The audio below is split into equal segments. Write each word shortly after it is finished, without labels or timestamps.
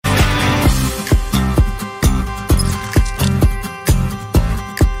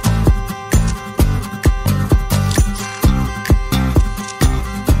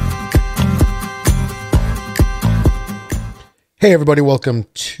Hey everybody, welcome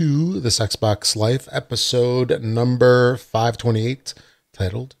to this Xbox Life episode number 528,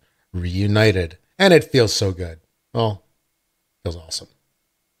 titled Reunited. And it feels so good. Well, feels awesome.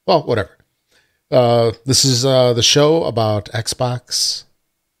 Well, whatever. This is the show about Xbox,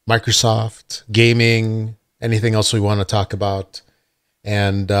 Microsoft, gaming, anything else we want to talk about.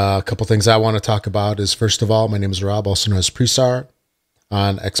 And a couple things I want to talk about is, first of all, my name is Rob, also known as Presar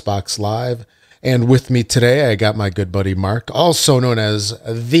on Xbox Live. And with me today, I got my good buddy Mark, also known as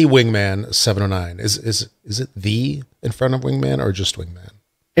the Wingman 709. Is it the in front of Wingman or just Wingman?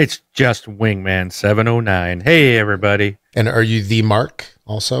 It's just Wingman 709. Hey, everybody. And are you the Mark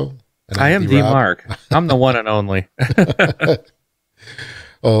also? And I am the Rob? Mark. I'm the one and only.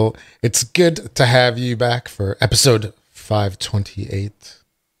 Well, it's good to have you back for episode 528.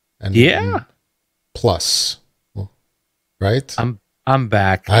 And Yeah. plus, right? I'm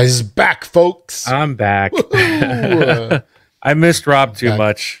back. He's back, folks. I'm back. Woohoo! I missed Rob too Back.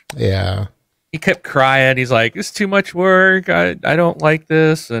 much. Yeah. He kept crying. He's like, "It's too much work. I don't like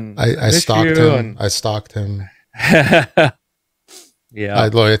this." And I miss stalked you," him. I stalked him. Yeah.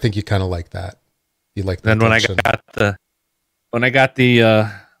 I think you kind of like that. You like that. Then when tension. I got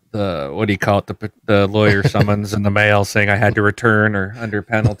the what do you call it, the lawyer summons in the mail saying I had to return or under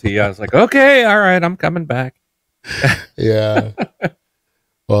penalty, I was like, okay, all right, I'm coming back. Yeah.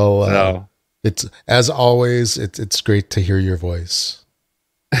 Well, So, it's as always. It's great to hear your voice.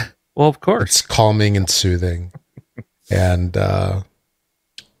 well, of course. It's calming and soothing, and I'm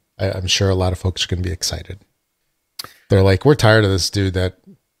sure a lot of folks are going to be excited. They're like, we're tired of this dude that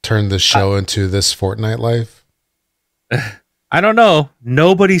turned the show into this Fortnite life. I don't know.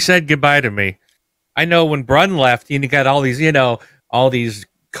 Nobody said goodbye to me. I know when Brun left, you got all these, all these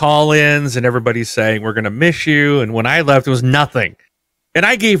call-ins and everybody's saying, we're going to miss you. And when I left, it was nothing. And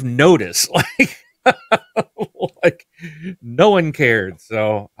I gave notice. Like no one cared.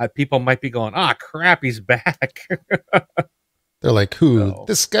 So people might be going, crap, he's back. They're like, who? So-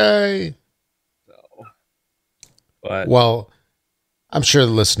 This guy? So, but Well, I'm sure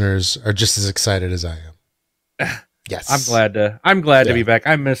the listeners are just as excited as I am. Yes. I'm glad to Yeah. be back.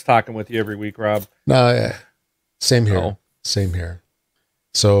 I miss talking with you every week, Rob. No, yeah. Same here. Oh. Same here.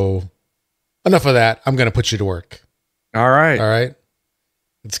 So enough of that. I'm going to put you to work. All right. All right.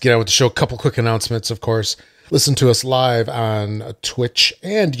 Let's get on with the show. A couple quick announcements, of course. Listen to us live on Twitch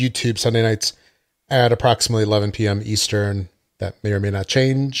and YouTube Sunday nights at approximately 11 p.m. Eastern. That may or may not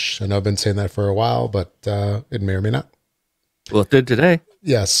change. I know I've been saying that for a while, but it may or may not. Well, it did today.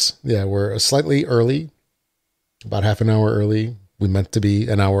 Yes. Yeah, we're slightly early, about half an hour early. We meant to be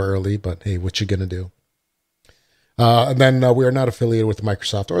an hour early, but hey, what you going to do? And then we are not affiliated with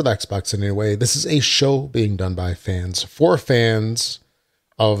Microsoft or the Xbox in any way. This is a show being done by fans for fans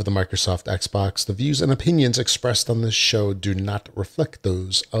of the Microsoft Xbox. The views and opinions expressed on this show do not reflect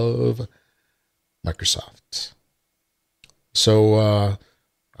those of Microsoft. So, all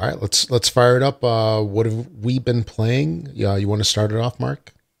right, let's fire it up. What have we been playing? Yeah, you want to start it off,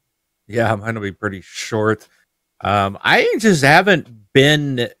 Mark? Yeah, mine will be pretty short. I just haven't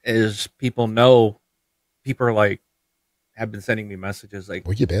been, as people know, people are like, have been sending me messages like,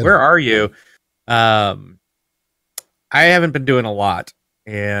 Where you been? where are you? I haven't been doing a lot,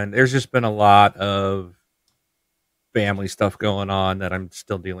 and there's just been a lot of family stuff going on that I'm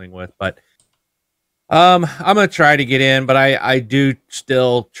still dealing with, but I'm gonna try to get in, but I do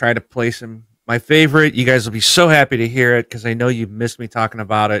still try to play my favorite. You guys will be so happy to hear it because I know you've missed me talking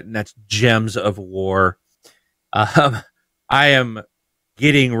about it, and that's Gems of War. I am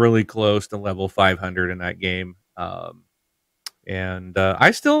getting really close to level 500 in that game. And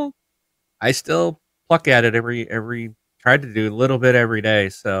I still pluck at it every try to do a little bit every day.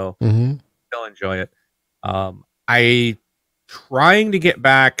 So Mm-hmm. still enjoy it. I trying to get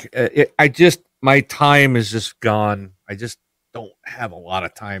back. My time is just gone. I just don't have a lot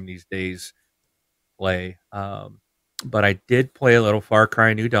of time these days to play. But I did play a little Far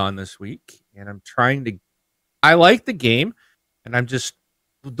Cry New Dawn this week, and I like the game, and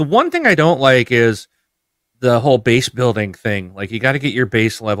the one thing I don't like is the whole base building thing. Like, you got to get your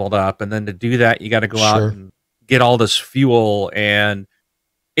base leveled up, and then to do that, you got to go out Sure. and get all this fuel. And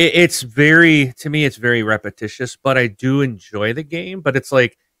it's very repetitious, but I do enjoy the game. But it's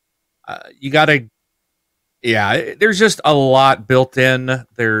like, there's just a lot built in.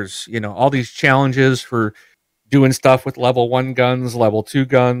 There's, all these challenges for doing stuff with level 1 guns, level 2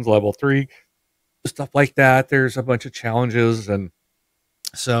 guns, level 3, stuff like that. There's a bunch of challenges, and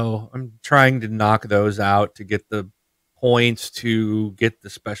so I'm trying to knock those out to get the points to get the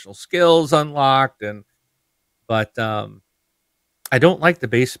special skills unlocked. But I don't like the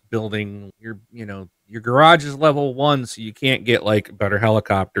base building. You your garage is level 1, so you can't get like better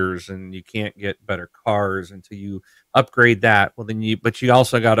helicopters and you can't get better cars until you upgrade that. Well, but you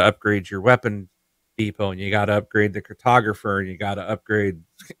also got to upgrade your weapon depot, and you got to upgrade the cartographer, and you got to upgrade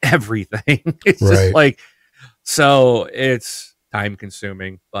everything. It's just Right. like, so it's time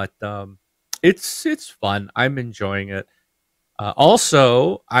consuming, but it's fun. I'm enjoying it.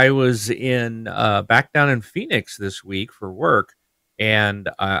 Also, I was in back down in Phoenix this week for work, and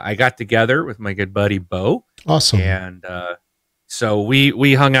I got together with my good buddy Bo, Awesome. and so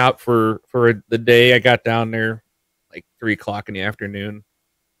we hung out for the day. I got down there like 3 o'clock in the afternoon,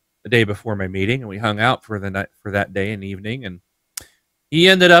 the day before my meeting, and we hung out for the night for that day and evening. And he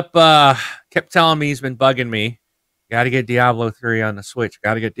ended up kept telling me he's been bugging me. Got to get Diablo 3 on the Switch.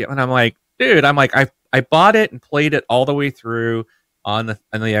 Got to get and I'm like, dude, I bought it and played it all the way through on the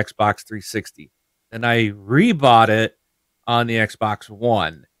Xbox 360. And I rebought it on the Xbox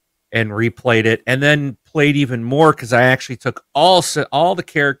One and replayed it, and then played even more because I actually took all the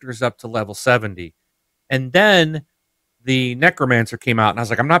characters up to level 70. And then the Necromancer came out, and I was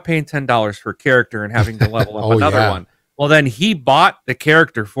like, I'm not paying $10 for a character and having to level up another one. Well, then he bought the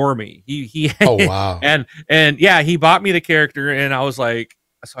character for me. He Oh wow. and yeah, he bought me the character, and I was like,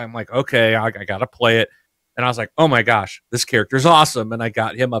 so I'm like, okay, I gotta play it. And I was like, oh my gosh, this character's awesome. And I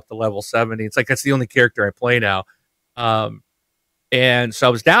got him up to level 70. It's like, that's the only character I play now. And so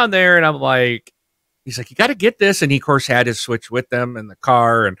I was down there, and I'm like, he's like, you got to get this. And he, of course, had his Switch with them in the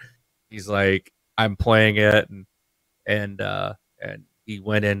car. And he's like, I'm playing it. And he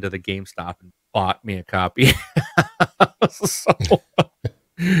went into the GameStop and bought me a copy.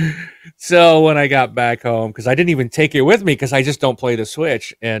 So when I got back home, because I didn't even take it with me because I just don't play the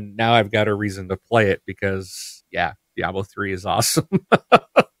Switch, and now I've got a reason to play it because, yeah, Diablo 3 is awesome.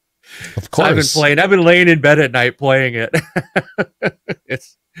 Of course. So I've been laying in bed at night playing it.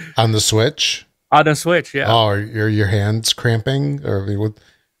 It's on the Switch? On the Switch, yeah. Oh, are your hands cramping? Or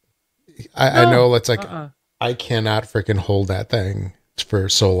I know it's like, I cannot freaking hold that thing for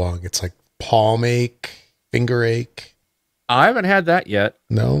so long. It's like palm ache, finger ache. I haven't had that yet.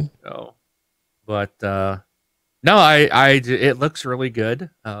 No. But it looks really good.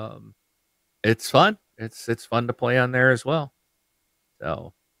 It's fun. It's fun to play on there as well.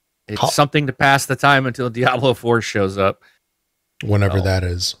 So it's something to pass the time until Diablo 4 shows up. Whenever that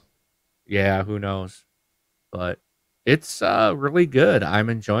is. Yeah, who knows? But it's really good. I'm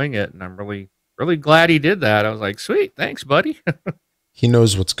enjoying it, and I'm really, really glad he did that. I was like, sweet, thanks, buddy. He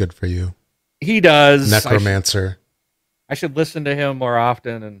knows what's good for you. He does. Necromancer. I should listen to him more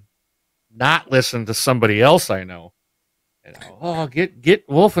often and not listen to somebody else I know. You know, oh, get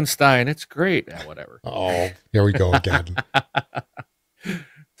Wolfenstein. It's great. Yeah, whatever. Oh, here we go again.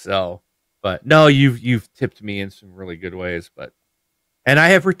 So, but no, you've tipped me in some really good ways. And I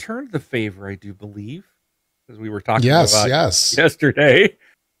have returned the favor, I do believe, because we were talking about yesterday.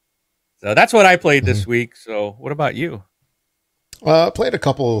 So that's what I played this week. So what about you? Played a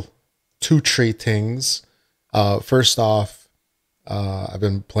couple 2-tree things. First off, I've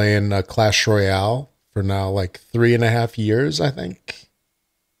been playing Clash Royale for now like 3.5 years, I think.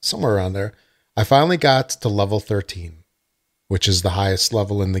 Somewhere around there. I finally got to level 13, which is the highest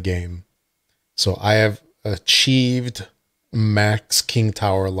level in the game. So I have achieved max King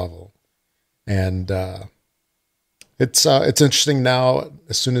Tower level. And it's interesting now,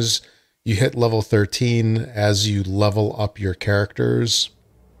 as soon as you hit level 13, as you level up your characters,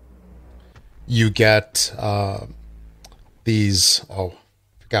 you get these, I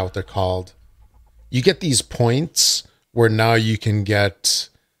forgot what they're called. You get these points where now you can get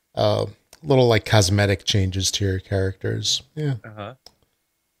little like cosmetic changes to your characters. Yeah.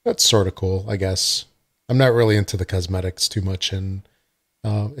 That's sort of cool, I guess. I'm not really into the cosmetics too much in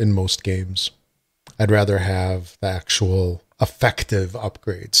most games. I'd rather have the actual effective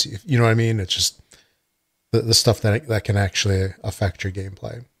upgrades. You know what I mean? It's just the stuff that can actually affect your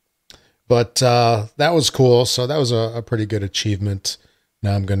gameplay. But that was cool. So that was a pretty good achievement.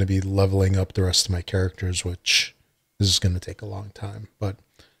 Now I'm going to be leveling up the rest of my characters, which is going to take a long time. But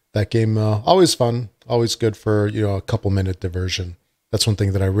that game, always fun, always good for, a couple-minute diversion. That's one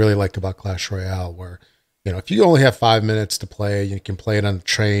thing that I really like about Clash Royale, where, if you only have 5 minutes to play, you can play it on the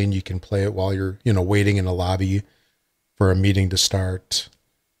train, you can play it while you're, waiting in a lobby for a meeting to start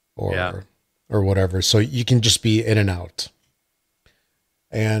or whatever. So you can just be in and out.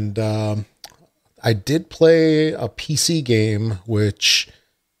 And I did play a PC game, which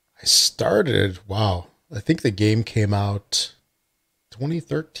I started, I think the game came out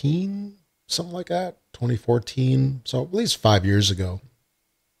 2013, something like that, 2014, so at least 5 years ago.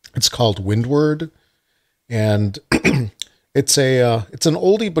 It's called Windward, and it's an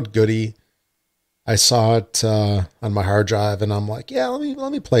oldie but goodie. I saw it on my hard drive, and I'm like, yeah,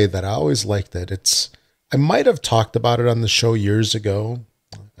 let me play that. I always liked it. I might have talked about it on the show years ago.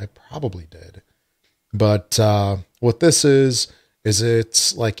 I probably did. But what this is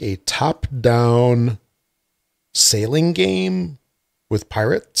it's like a top-down sailing game with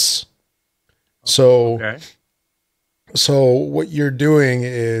pirates. So, Okay. so what you're doing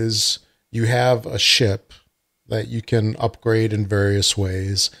is you have a ship that you can upgrade in various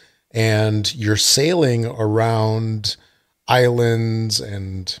ways, and you're sailing around islands,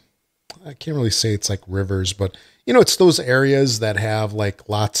 and I can't really say it's like rivers, but it's those areas that have like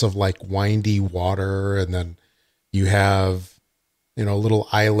lots of like windy water, and then you have, little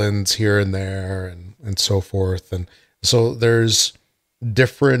islands here and there, and so forth. And so there's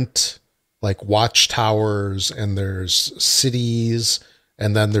different like watchtowers, and there's cities,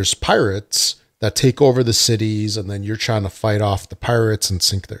 and then there's pirates that take over the cities, and then you're trying to fight off the pirates and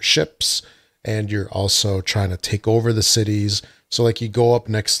sink their ships, and you're also trying to take over the cities. So like you go up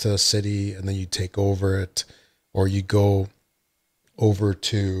next to a city and then you take over it, or you go over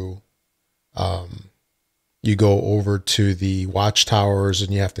to the watchtowers,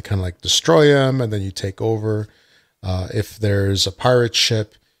 and you have to kind of like destroy them, and then you take over. If there's a pirate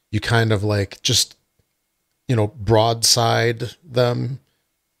ship, you kind of like just broadside them.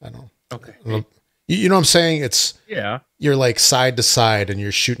 I don't know. Okay. You know what I'm saying? Yeah. You're like side to side and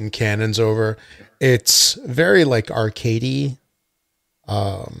you're shooting cannons over. It's very like arcadey.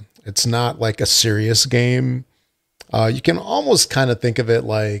 It's not like a serious game. You can almost kind of think of it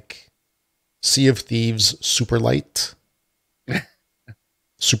like Sea of Thieves super light.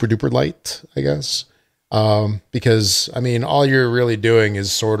 Super duper light, I guess. Because I mean, all you're really doing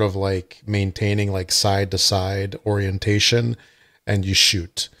is sort of like maintaining like side to side orientation, and you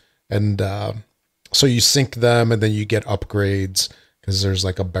shoot. And so you sink them, and then you get upgrades because there's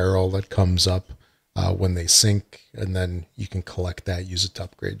like a barrel that comes up when they sink, and then you can collect that, use it to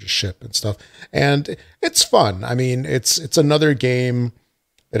upgrade your ship and stuff. And it's fun. I mean, it's another game.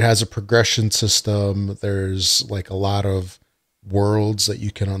 It has a progression system. There's like a lot of worlds that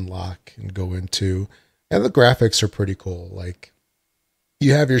you can unlock and go into, and the graphics are pretty cool. Like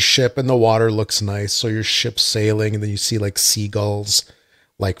you have your ship, and the water looks nice, so your ship's sailing, and then you see like seagulls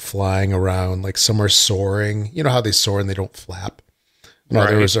like flying around, like some are soaring. You know how they soar and they don't flap. And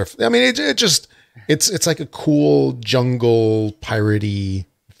Right. others are. I mean, it's like a cool jungle piratey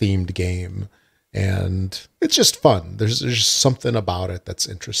themed game, and it's just fun. There's just something about it that's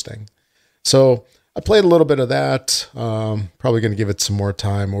interesting. So I played a little bit of that. Probably going to give it some more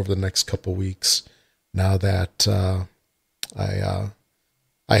time over the next couple weeks. Now that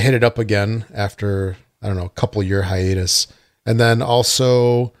I hit it up again after, I don't know, a couple year hiatus. And then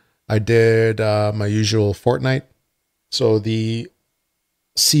also I did my usual Fortnite. So the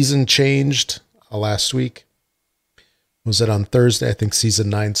season changed last week. Was it on Thursday? I think season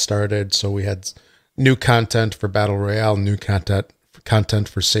 9 started. So we had new content for Battle Royale, new content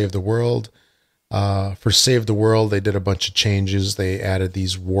for Save the World. For Save the World, they did a bunch of changes. They added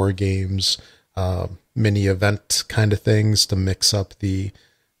these war games, mini event kind of things to mix up the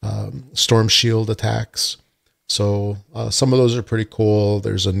Storm Shield attacks. So some of those are pretty cool.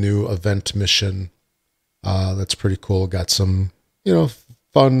 There's a new event mission that's pretty cool. Got some,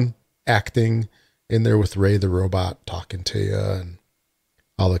 fun acting in there with Ray the robot talking to you, and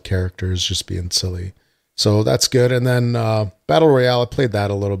all the characters just being silly. So that's good. And then Battle Royale, I played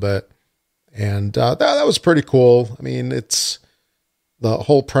that a little bit, and that was pretty cool. I mean, it's the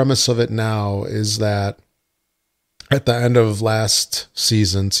whole premise of it now is that at the end of last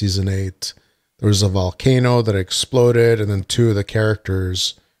season, season 8, there was a volcano that exploded, and then 2 of the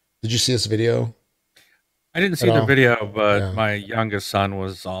characters. Did you see this video? I didn't see the video, but my youngest son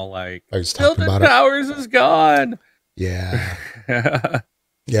was all like, I was talking Tilted about Towers is gone. Yeah.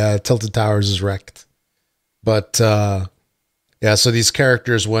 Yeah, Tilted Towers is wrecked. But so these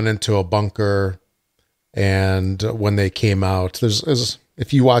characters went into a bunker, and when they came out, there's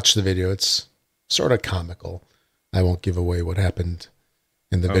if you watch the video, it's sort of comical. I won't give away what happened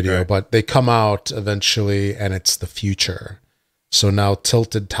in the video, but they come out eventually, and it's the future. So now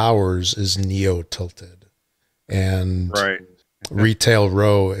Tilted Towers is Neo Tilted. And Retail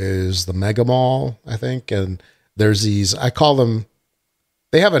Row is the Mega Mall, I think. And there's these, I call them,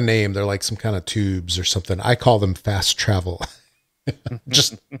 they have a name. They're like some kind of tubes or something. I call them fast travel.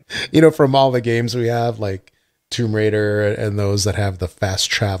 Just, from all the games we have, like Tomb Raider and those that have the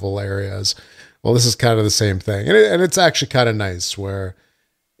fast travel areas. Well, this is kind of the same thing. And it's actually kind of nice where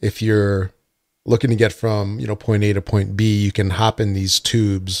if you're looking to get from, point A to point B, you can hop in these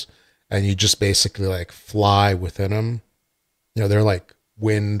tubes and you just basically like fly within them. They're like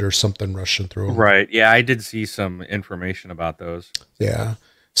wind or something rushing through them. Right. Yeah, I did see some information about those. Yeah.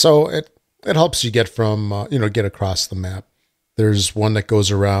 So it helps you get from, get across the map. There's one that goes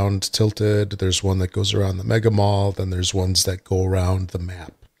around Tilted. There's one that goes around the Mega Mall. Then there's ones that go around the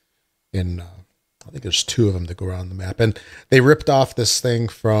map. I think there's two of them that go around the map. And they ripped off this thing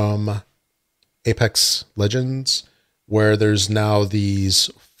from Apex Legends, where there's now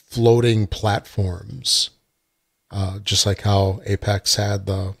these floating platforms, just like how Apex had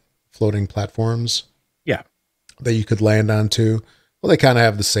the floating platforms. Yeah. That you could land onto. Well, they kind of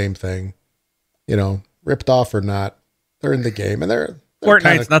have the same thing, ripped off or not. They're in the game, and they're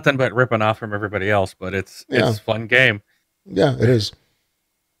Fortnite's nothing but ripping off from everybody else, but it's a fun game. Yeah, it is.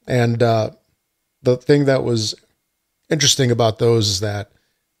 And the thing that was interesting about those is that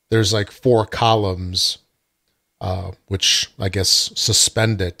there's like 4 columns, which I guess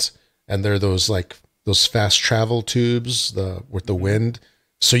suspend it, and they're those fast travel tubes with the wind,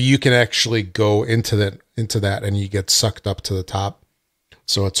 so you can actually go into that, and you get sucked up to the top.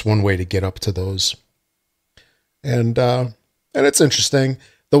 So it's one way to get up to those. And it's interesting.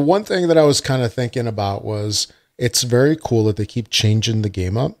 The one thing that I was kind of thinking about was it's very cool that they keep changing the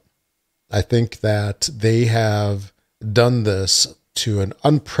game up. I think that they have done this to an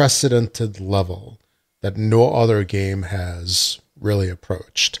unprecedented level that no other game has really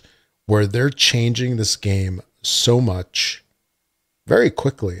approached, where they're changing this game so much very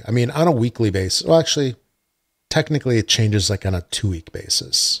quickly. I mean, on a weekly basis. Well, actually, technically it changes like on a 2-week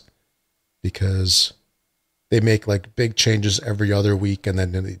basis, because they make like big changes every other week, and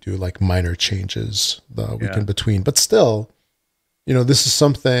then they do like minor changes the week in between. But still, this is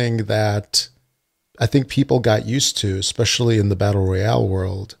something that I think people got used to, especially in the Battle Royale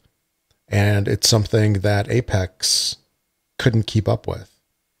world. And it's something that Apex couldn't keep up with.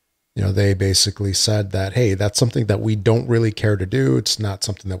 They basically said that, hey, that's something that we don't really care to do. It's not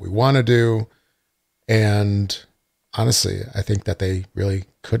something that we want to do. And honestly, I think that they really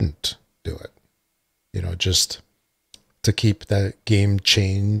couldn't do it. Just to keep that game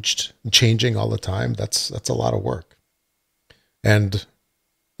changing all the time. That's a lot of work. And,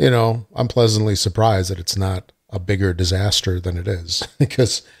 I'm pleasantly surprised that it's not a bigger disaster than it is,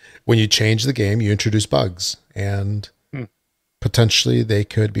 because when you change the game, you introduce bugs, and potentially they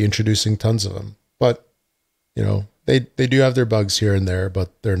could be introducing tons of them. But, they do have their bugs here and there,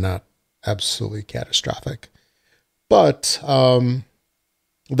 but they're not absolutely catastrophic. But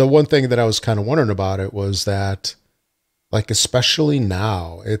the one thing that I was kind of wondering about it was that, like, especially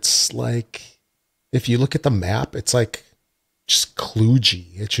now, it's like, if you look at the map, it's like just kludgy.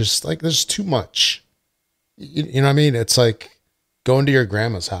 It's just like there's too much. You know what I mean? It's like going to your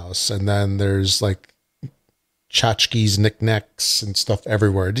grandma's house, and then there's like tchotchkes, knickknacks, and stuff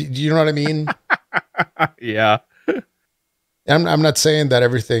everywhere. Do you know what I mean? Yeah. I'm not saying that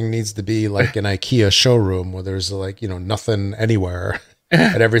everything needs to be like an IKEA showroom where there's like, nothing anywhere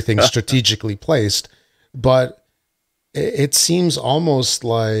and everything's strategically placed, but it seems almost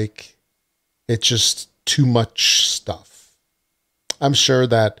like it's just too much stuff. I'm sure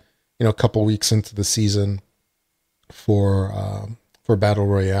that, a couple weeks into the season for Battle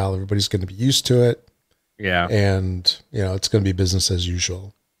Royale, everybody's going to be used to it. Yeah. And, it's going to be business as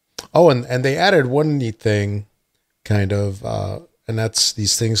usual. Oh, and they added one neat thing, kind of, and that's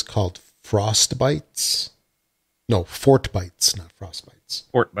these things called frost bites. No, fort bites, not frost bites.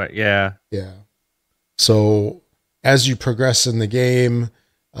 Fort bite, yeah. Yeah. So as you progress in the game,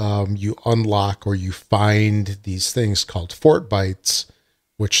 you unlock or you find these things called fort bites,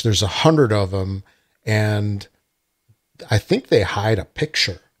 which there's 100 of them, and I think they hide a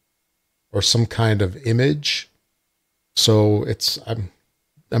picture or some kind of image. So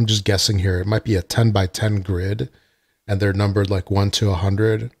I'm just guessing here. It might be a 10 by 10 grid, and they're numbered like 1 to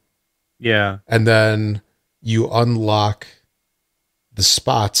 100. Yeah. And then you unlock the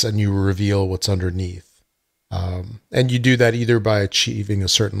spots and you reveal what's underneath. And you do that either by achieving a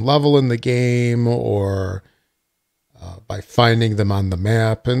certain level in the game or by finding them on the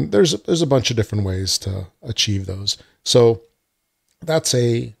map. And there's a bunch of different ways to achieve those. So that's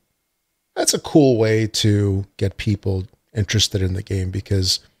a cool way to get people interested in the game,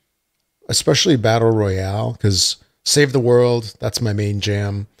 because especially Battle Royale, because Save the World, that's my main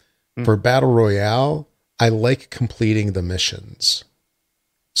jam. For Battle Royale, I like completing the missions.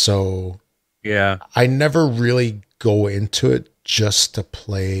 So yeah, I never really go into it just to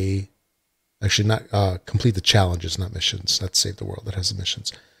play. Actually, not complete the challenges, not missions. That's Save the World that has the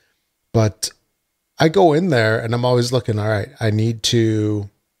missions. But I go in there and I'm always looking, all right, I need to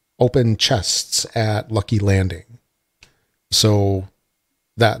open chests at Lucky Landing. So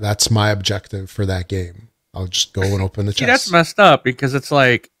that's my objective for that game. I'll just go and open the See, that's chest. messed up because it's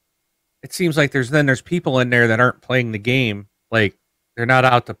like it seems like there's people in there that aren't playing the game. Like they're not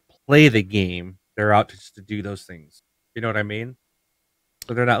out to play the game. They're out just to do those things. You know what I mean?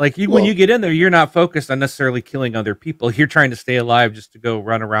 So they're not like you when you Well, get in there, you're not focused on necessarily killing other people. You're trying to stay alive just to go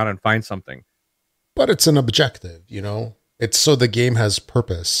run around and find something. but it's an objective, you know? It's so the game has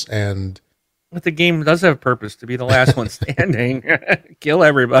purpose. And, But the game does have purpose to be the last one standing. Kill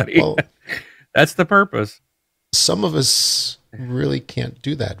everybody. well, That's the purpose. some of us really can't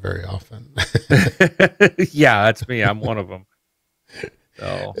do that very often. Yeah, that's me. I'm one of them.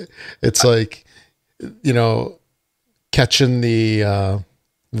 So It's like, you know, catching the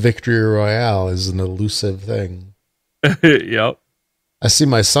victory royale is an elusive thing. yep. I see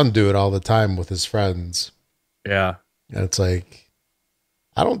my son do it all the time with his friends. Yeah. And it's like,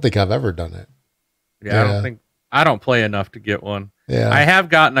 I don't think I've ever done it. Yeah. I don't play enough to get one. Yeah. I have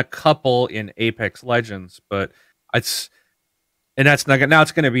gotten a couple in Apex Legends, but that's not now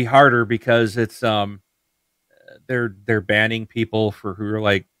it's going to be harder because it's they're banning people for who are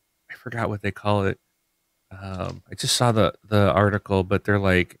like I forgot what they call it. I just saw the article, but they're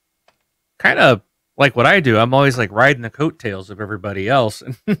like kind of like what I do. I'm always like riding the coattails of everybody else,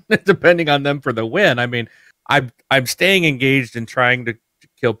 and depending on them for the win. I mean, I'm staying engaged in trying to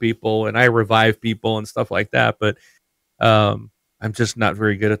kill people, and I revive people and stuff like that. But I'm just not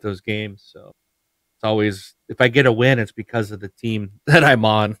very good at those games. So it's always if I get a win, it's because of the team that I'm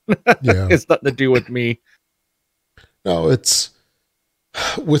on. Yeah. It's nothing to do with me. No, it's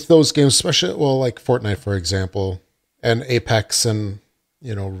with those games, especially, well, like Fortnite, for example, and Apex and,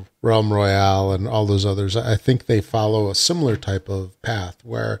 you know, Realm Royale and all those others. I think they follow a similar type of path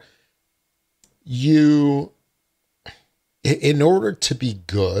where you, in order to be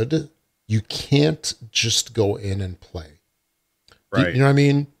good, you can't just go in and play. Right. You know what I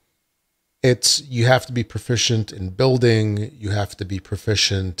mean? It's, you have to be proficient in building. You have to be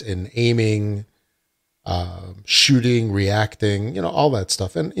proficient in aiming, shooting, reacting, you know, all that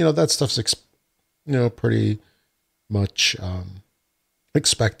stuff. And, you know, that stuff's, you know, pretty much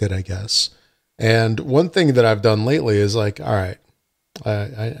expected, I guess. And one thing that I've done lately is like, all right,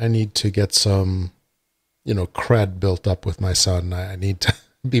 I need to get some, you know, cred built up with my son. I need to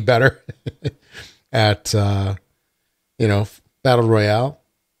be better at, you know, Battle Royale.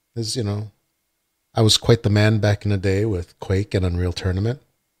 Is, you know, I was quite the man back in the day with Quake and Unreal Tournament.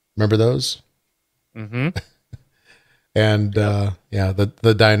 Remember those? Mm-hmm. And yeah,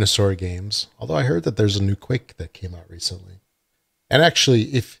 the dinosaur games. Although I heard that there's a new Quake that came out recently. And actually,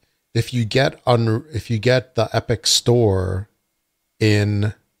 if you get the Epic Store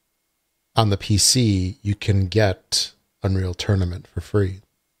on the PC, you can get Unreal Tournament for free.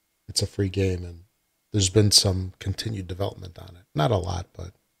 It's a free game, and there's been some continued development on it. Not a lot,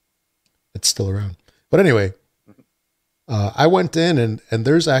 but it's still around. But anyway, I went in and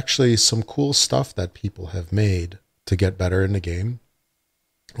there's actually some cool stuff that people have made to get better in the game.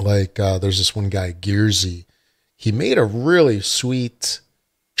 Like there's this one guy, Gearsy. He made a really sweet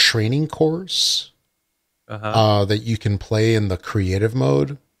training course that you can play in the creative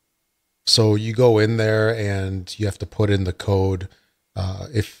mode. So you go in there and you have to put in the code.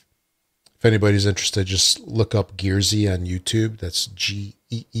 If anybody's interested, just look up Gearsy on YouTube. That's Geerzy.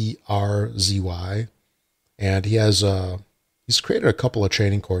 And he's created a couple of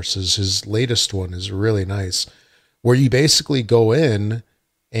training courses. His latest one is really nice, where you basically go in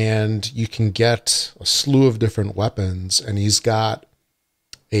and you can get a slew of different weapons. And he's got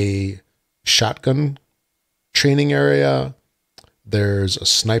a shotgun training area. There's a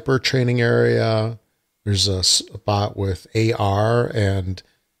sniper training area. There's a spot with AR and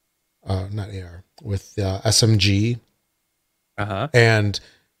not AR, with SMG. And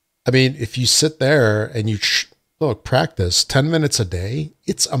I mean, if you sit there and you practice 10 minutes a day,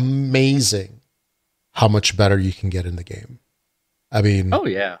 it's amazing how much better you can get in the game. I mean, oh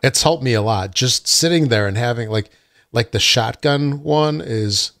yeah, it's helped me a lot. Just sitting there and having like the shotgun one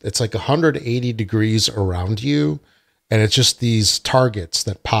it's like 180 degrees around you, and it's just these targets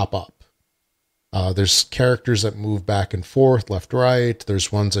that pop up. There's characters that move back and forth, left, right.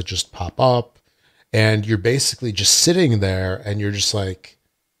 There's ones that just pop up, and you're basically just sitting there and you're just like,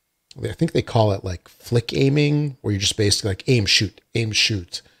 I think they call it like flick aiming, where you're just basically like aim,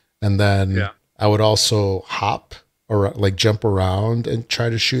 shoot. And then I would also hop or like jump around and try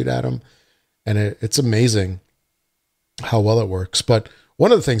to shoot at them. And it's amazing how well it works. But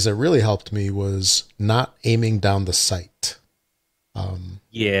one of the things that really helped me was not aiming down the sight.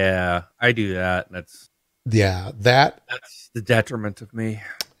 Yeah, I do that. That's the detriment of me.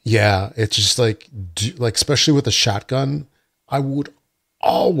 Yeah, it's just like especially with a shotgun, I would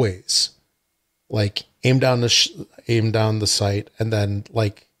always like aim down aim down the sight, and then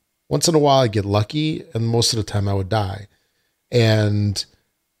like once in a while I get lucky, and most of the time I would die. And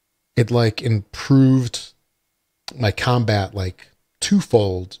it like improved my combat like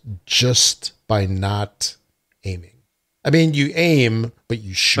twofold just by not aiming. I mean, you aim, but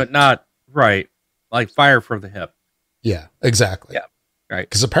you shoot. But not right. Like fire from the hip. Yeah, exactly. Yeah. Right.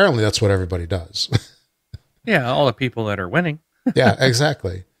 Because apparently that's what everybody does. Yeah, all the people that are winning. Yeah,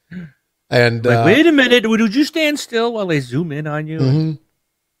 exactly. And like, wait a minute, would you stand still while they zoom in on you? Mm-hmm.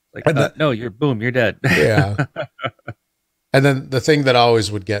 Like, no, you're dead. Yeah. And then the thing that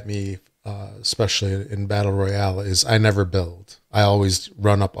always would get me, especially in Battle Royale, is I never build. I always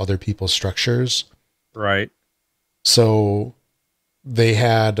run up other people's structures. Right. So they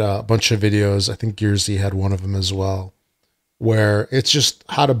had a bunch of videos. I think Gearsy had one of them as well, where it's just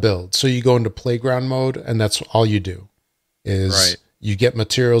how to build. So you go into playground mode, and that's all you do is you get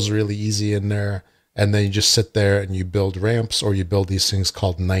materials really easy in there, and then you just sit there and you build ramps, or you build these things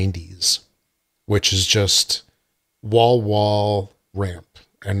called 90s, which is just wall ramp.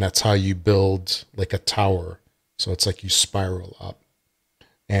 And that's how you build like a tower. So it's like you spiral up.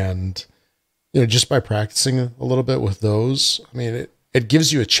 And, just by practicing a little bit with those, I mean, it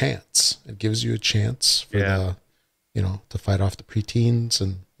gives you a chance. It gives you a chance for to fight off the preteens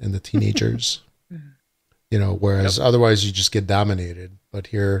and the teenagers, whereas otherwise you just get dominated. But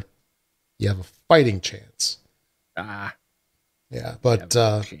here you have a fighting chance. Yeah, but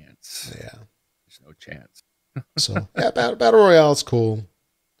no chance. Yeah, there's no chance. So yeah, Battle Royale is cool.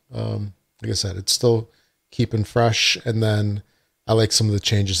 Like I said, it's still keeping fresh, and then I like some of the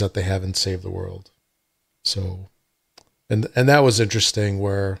changes that they have in Save the World. So, and that was interesting.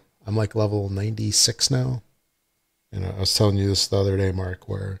 Where I'm like level 96 now. I was telling you this the other day, Mark,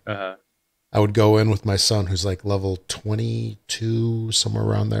 where I would go in with my son, who's like level 22, somewhere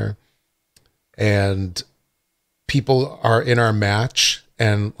around there, and people are in our match.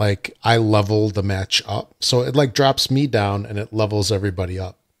 And like I level the match up. So it like drops me down and it levels everybody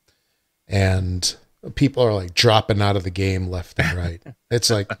up. And people are like dropping out of the game left and right. It's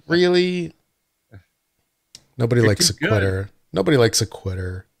like, really? Nobody likes a quitter. Nobody likes a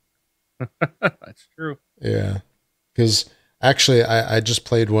quitter. That's true. Yeah. Because actually I just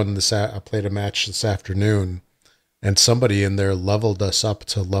played I played a match this afternoon, and somebody in there leveled us up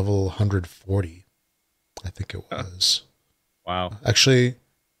to level 140. I think it was. Wow. Actually,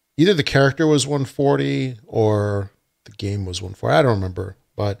 either the character was 140 or the game was 140. I don't remember,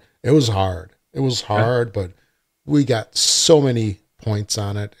 but it was hard. It was hard, but we got so many points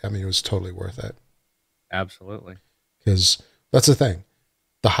on it. I mean, it was totally worth it. Absolutely. Because that's the thing.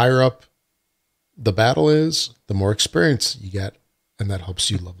 The higher up the battle is, the more experience you get, and that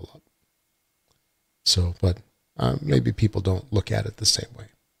helps you level up. So, but maybe people don't look at it the same way.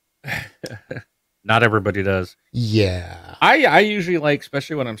 Not everybody does. Yeah. I usually like,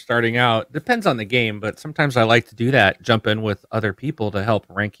 especially when I'm starting out, depends on the game, but sometimes I like to do that, jump in with other people to help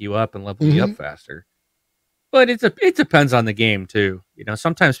rank you up and level you up faster. But it depends on the game too.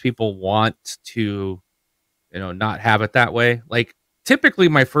 Sometimes people want to, not have it that way. Like typically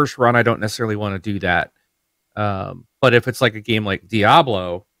my first run, I don't necessarily want to do that. But if it's like a game like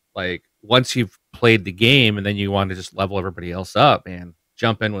Diablo, like once you've played the game and then you want to just level everybody else up and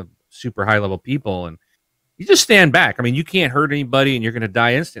jump in with super high level people, and you just stand back. I mean, you can't hurt anybody and you're going to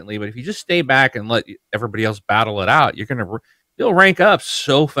die instantly, but if you just stay back and let everybody else battle it out, you'll rank up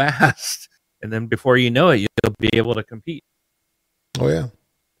so fast. And then before you know it, you'll be able to compete. Oh yeah.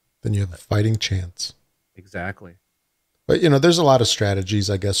 Then you have a fighting chance. Exactly. But there's a lot of strategies,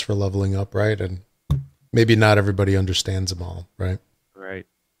 I guess, for leveling up, right? And maybe not everybody understands them all, right? Right.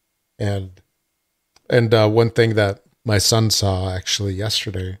 And one thing that my son saw actually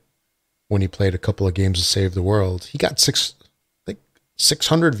yesterday, when he played a couple of games to Save the World, he got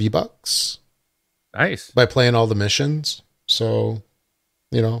 600 V-Bucks. Nice. By playing all the missions. So,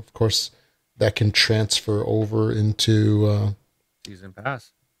 of course, that can transfer over into Season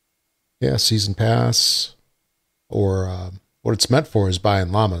Pass. Yeah, Season Pass. Or what it's meant for is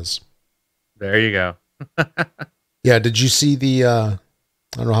buying llamas. There you go. Yeah, did you see the, I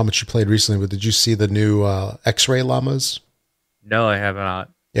don't know how much you played recently, but did you see the new X-ray llamas? No, I have not.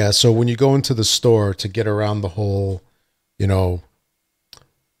 Yeah, so when you go into the store to get around the whole,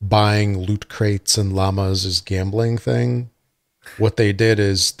 buying loot crates and llamas is gambling thing, what they did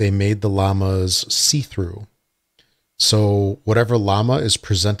is they made the llamas see-through. So whatever llama is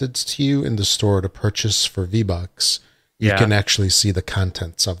presented to you in the store to purchase for V-Bucks, you can actually see the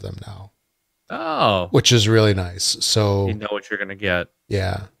contents of them now. Oh. Which is really nice. So you know what you're going to get.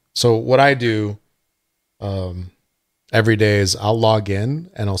 Yeah. So what I do every day is I'll log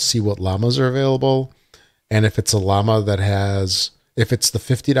in and I'll see what llamas are available. And if it's a llama that has, if it's the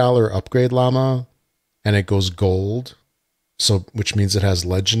 $50 upgrade llama and it goes gold, so which means it has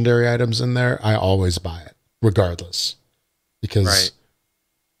legendary items in there, I always buy it regardless, because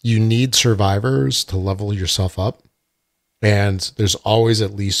you need survivors to level yourself up. And there's always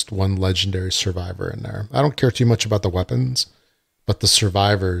at least one legendary survivor in there. I don't care too much about the weapons, but the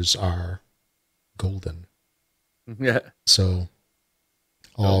survivors are golden. Yeah. So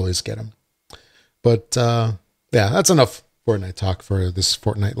I'll always get them. But yeah, that's enough Fortnite talk for this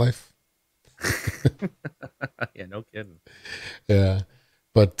Fortnite life. Yeah, no kidding. Yeah.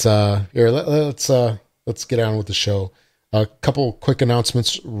 But here, let's get on with the show. A couple quick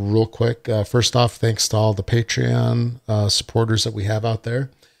announcements real quick. First off, thanks to all the Patreon supporters that we have out there.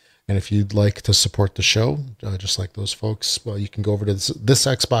 And if you'd like to support the show, just like those folks, well, you can go over to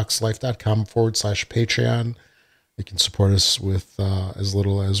thisxboxlife.com/Patreon. You can support us with as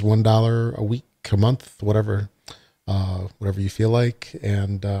little as $1 a week, a month, whatever you feel like.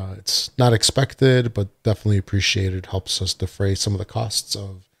 And it's not expected, but definitely appreciated. Helps us defray some of the costs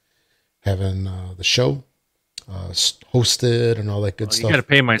of having the show hosted and all that good stuff. You got to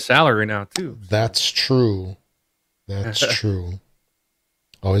pay my salary now too. That's true. That's true.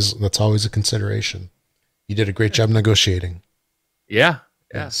 That's always a consideration. You did a great job negotiating. Yeah.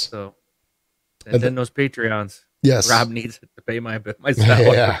 Yes. So, and then those Patreons. Yes. Rob needs it to pay my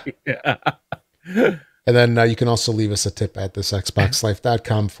salary. Yeah. And then you can also leave us a tip at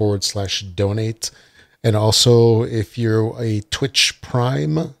thisxboxlife.com/donate. And also, if you're a Twitch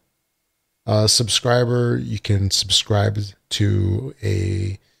Prime subscriber, you can subscribe to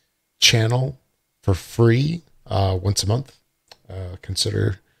a channel for free once a month.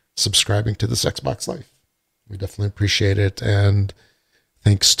 Consider subscribing to this Xbox Life. We definitely appreciate it. And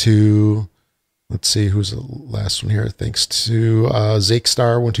thanks to, let's see, who's the last one here? Thanks to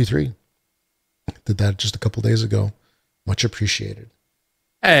ZakeStar123. Did that just a couple days ago. Much appreciated.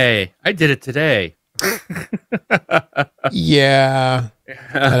 Hey, I did it today. Yeah.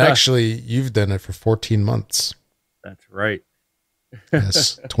 And actually, you've done it for 14 months. That's right.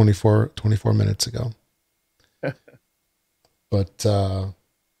 Yes, 24 minutes ago. But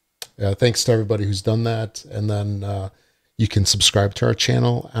yeah, thanks to everybody who's done that. And then you can subscribe to our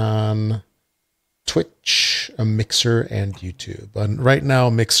channel on Twitch, a Mixer, and YouTube. And right now,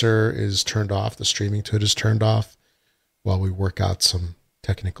 Mixer is turned off. The streaming to it is turned off while we work out some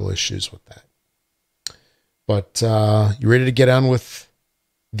technical issues with that. But you ready to get on with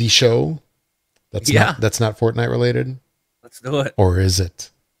the show? That's not Fortnite related. Let's do it. Or is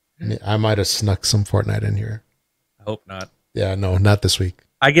it? I might have snuck some Fortnite in here. I hope not. Yeah, no, not this week.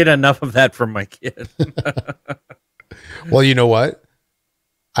 I get enough of that from my kid. Well, you know what?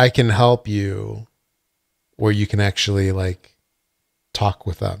 I can help you where you can actually like talk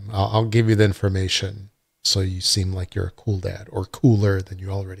with them. I'll give you the information so you seem like you're a cool dad, or cooler than you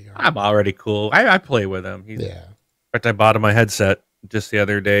already are. I'm already cool. I play with him. In fact, I bought him a headset just the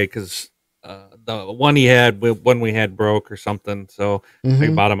other day because the one he had, when we had broke or something. So I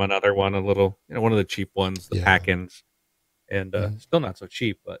bought him another one, a little, one of the cheap ones, the pack-ins. And still not so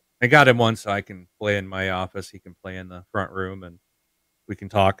cheap, but I got him one so I can play in my office. He can play in the front room, and we can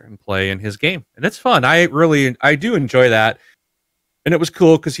talk and play in his game. And it's fun. I do enjoy that. And it was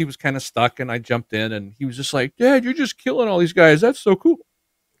cool because he was kind of stuck, and I jumped in, and he was just like, "Dad, you're just killing all these guys. That's so cool."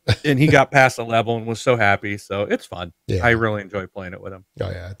 And he got past the level and was so happy. So it's fun. Yeah. I really enjoy playing it with him. Oh,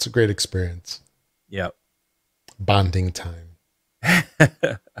 yeah. It's a great experience. Yep. Bonding time.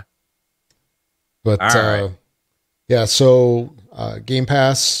 But, right. Yeah, so Game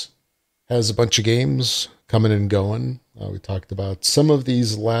Pass has a bunch of games coming and going. We talked about some of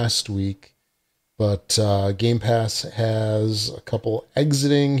these last week, but Game Pass has a couple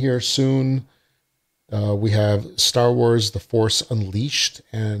exiting here soon. We have Star Wars The Force Unleashed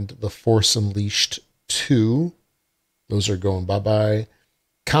and The Force Unleashed 2. Those are going bye-bye.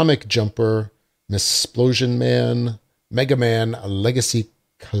 Comic Jumper, Missplosion Man, Mega Man Legacy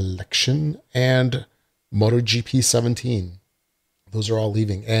Collection, and MotoGP 17. Those are all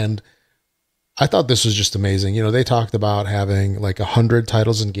leaving. And I thought this was just amazing. They talked about having like 100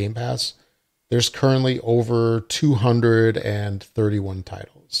 titles in Game Pass. There's currently over 231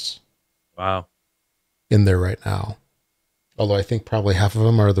 titles. Wow. In there right now. Although I think probably half of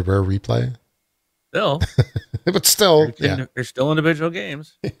them are the rare replay. Still. But still. They're still individual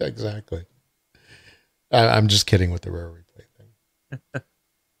games. Yeah, exactly. I'm just kidding with the rare replay thing.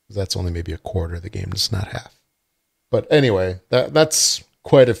 That's only maybe a quarter of the game. It's not half. But anyway, that's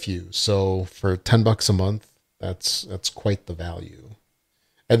quite a few. So for $10 a month, that's quite the value.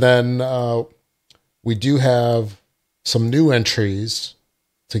 And then we do have some new entries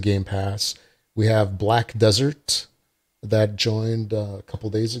to Game Pass. We have Black Desert that joined a couple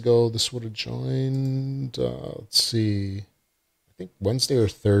days ago. This would have joined, let's see, I think Wednesday or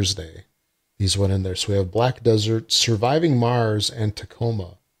Thursday. These went in there. So we have Black Desert, Surviving Mars, and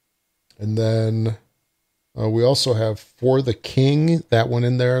Tacoma. And then we also have For the King. That one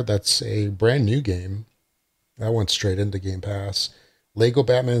in there. That's a brand new game. That went straight into Game Pass. Lego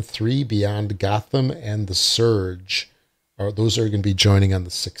Batman 3, Beyond Gotham, and The Surge. Those are going to be joining on the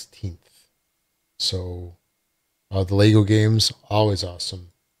 16th. So the Lego games, always awesome.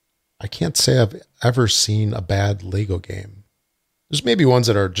 I can't say I've ever seen a bad Lego game. There's maybe ones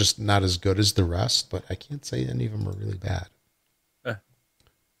that are just not as good as the rest, but I can't say any of them are really bad.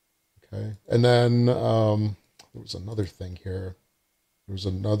 Okay. And then there was another thing here. There was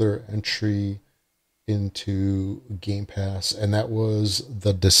another entry into Game Pass, and that was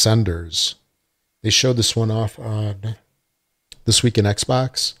The Descenders. They showed this one off on This Week in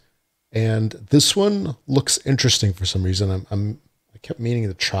Xbox, and this one looks interesting for some reason. I kept meaning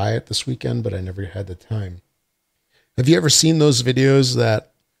to try it this weekend, but I never had the time. Have you ever seen those videos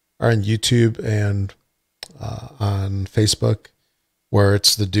that are on YouTube and on Facebook where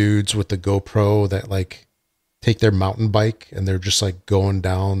it's the dudes with the GoPro that like take their mountain bike and they're just like going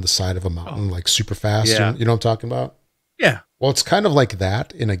down the side of a mountain like super fast? Yeah. You know what I'm talking about? Yeah. Well, it's kind of like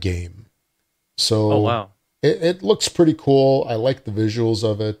that in a game. So wow. It looks pretty cool. I like the visuals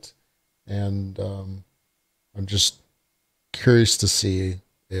of it. And I'm just curious to see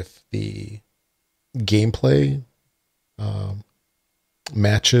if the gameplay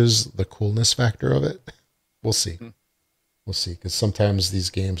matches the coolness factor of it. We'll see. We'll see. Because sometimes these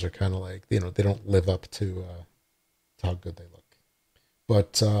games are kind of like, they don't live up to how good they look.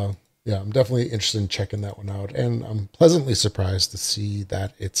 But yeah, I'm definitely interested in checking that one out. And I'm pleasantly surprised to see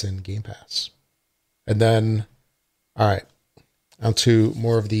that it's in Game Pass. And then, all right, on to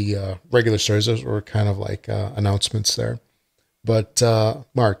more of the regular stories. Those were kind of like announcements there. But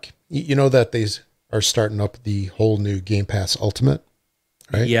Mark, you know that they are starting up the whole new Game Pass Ultimate,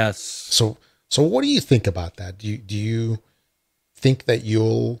 right? Yes. So what do you think about that? Do you think that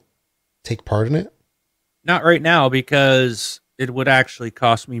you'll take part in it? Not right now, because it would actually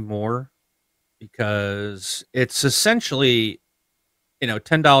cost me more, because it's essentially,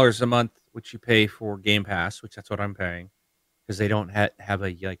 $10 a month, which you pay for Game Pass, which that's what I'm paying, because they don't have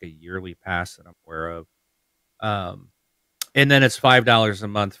a yearly pass that I'm aware of. And then it's $5 a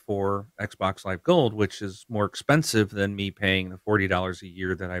month for Xbox Live Gold, which is more expensive than me paying the $40 a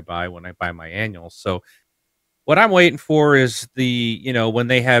year that I buy when I buy my annual. So what I'm waiting for is when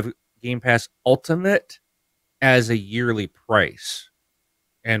they have Game Pass Ultimate as a yearly price,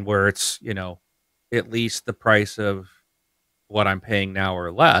 and where it's, at least the price of what I'm paying now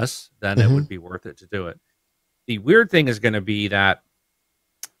or less, then it would be worth it to do it. The weird thing is going to be that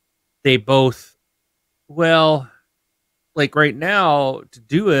they both, like right now to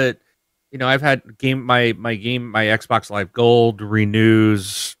do it, I've had my Xbox Live Gold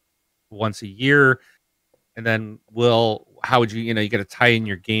renews once a year, and then how would you got to tie in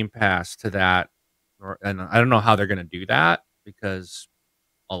your Game Pass to that, and I don't know how they're going to do that, because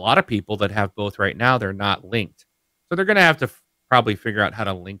a lot of people that have both right now, they're not linked, so they're going to have to probably figure out how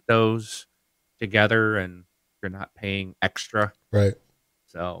to link those together, and you're not paying extra, right?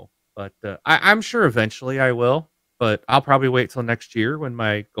 So, but I'm sure eventually I will. But I'll probably wait till next year when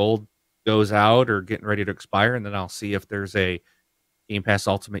my gold goes out or getting ready to expire, and then I'll see if there's a Game Pass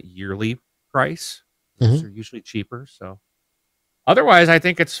Ultimate yearly price. Those are usually cheaper. So otherwise, I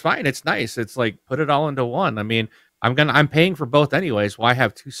think it's fine. It's nice. It's like put it all into one. I mean, I'm paying for both anyways. Why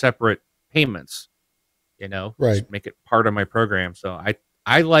have two separate payments? Right. Just make it part of my program. So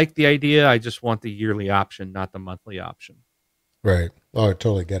I like the idea. I just want the yearly option, not the monthly option. Right. Oh, I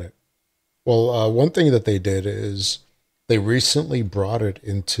totally get it. Well, one thing that they did is they recently brought it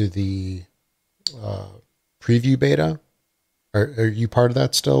into the preview beta. Are you part of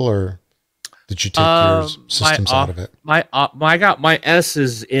that still, or did you take your systems out of it? My S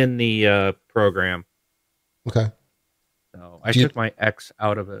is in the program. Okay. So I took my X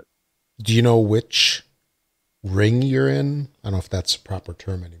out of it. Do you know which ring you're in? I don't know if that's a proper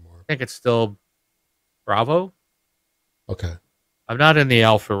term anymore. I think it's still Bravo. Okay. I'm not in the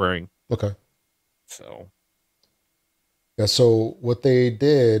Alpha ring. Okay. So. Yeah, so what they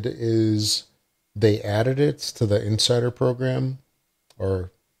did is they added it to the Insider program,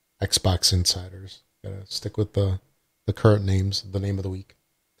 or Xbox Insiders. Gotta stick with the current names, the name of the week.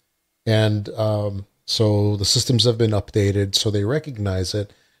 And so the systems have been updated, so they recognize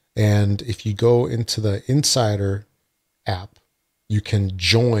it. And if you go into the Insider app, you can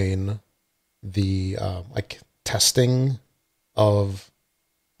join the like testing of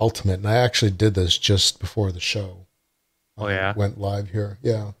Ultimate, and I actually did this just before the show. Oh yeah. Went live here.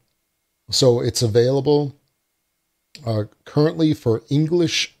 Yeah. So it's available currently for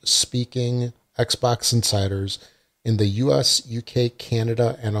English speaking Xbox insiders in the US, UK,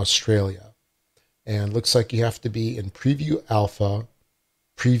 Canada, and Australia. And looks like you have to be in preview alpha,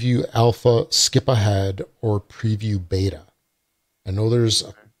 skip ahead, or preview beta. I know there's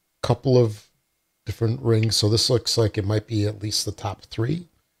a couple of different rings, so this looks like it might be at least the top 3.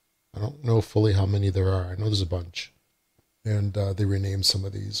 I don't know fully how many there are. I know there's a bunch. And they renamed some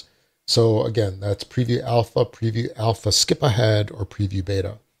of these. So again, that's preview alpha, skip ahead, or preview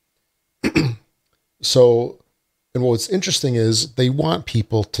beta. So, and what's interesting is they want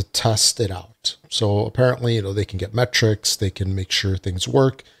people to test it out. So apparently, they can get metrics, they can make sure things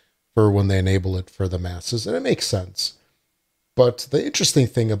work for when they enable it for the masses, and it makes sense. But the interesting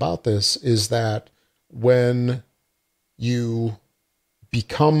thing about this is that when you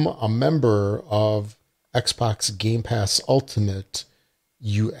become a member of Xbox Game Pass Ultimate,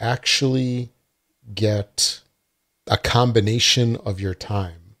 you actually get a combination of your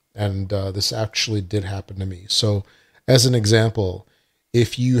time. And this actually did happen to me. So as an example,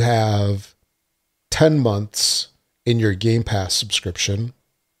 if you have 10 months in your Game Pass subscription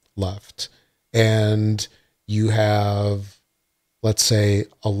left, and you have, let's say,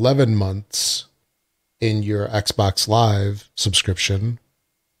 11 months in your Xbox Live subscription,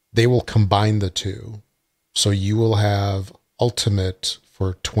 they will combine the two. So you will have Ultimate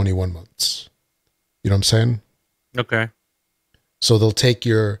for 21 months. You know what I'm saying? Okay. So they'll take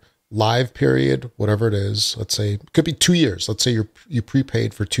your live period, whatever it is. Let's say it could be 2 years. Let's say you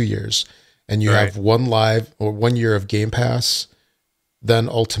prepaid for 2 years and you have 1 live or 1 year of Game Pass. Then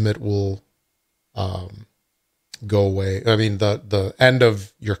Ultimate will go away. I mean, the end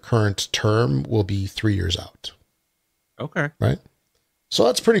of your current term will be 3 years out. Okay. Right. So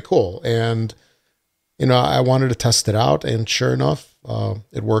that's pretty cool. And, I wanted to test it out, and sure enough,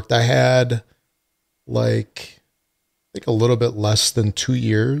 it worked. I had I think a little bit less than 2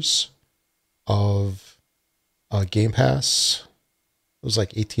 years of Game Pass. It was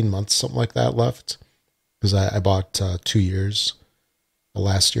like 18 months, something like that left, because I bought 2 years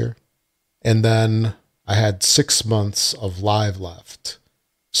last year. And then I had 6 months of live left.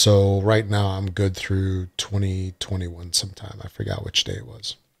 So right now I'm good through 2021 sometime. I forgot which day it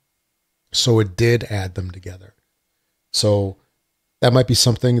was. So it did add them together. So that might be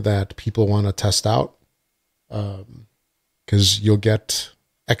something that people want to test out, because you'll get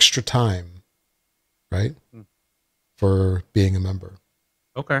extra time, right, for being a member.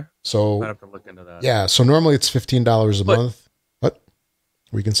 Okay. So I'd have to look into that. Yeah. So normally it's $15 a month. What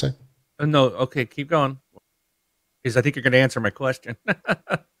we can say? No. Okay. Keep going. Because I think you're going to answer my question.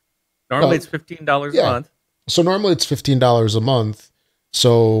 Normally it's $15 a month. So normally it's $15 a month.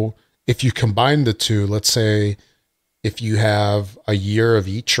 So if you combine the two, let's say if you have a year of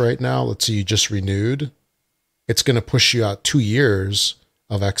each right now, let's say you just renewed, it's going to push you out 2 years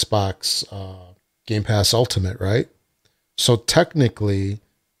of Xbox Game Pass Ultimate, right? So technically,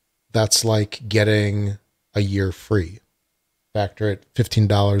 that's like getting a year free. Factor it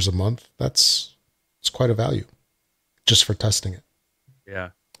 $15 a month. It's quite a value just for testing it. Yeah.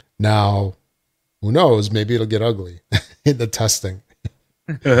 Now, who knows? Maybe it'll get ugly in the testing.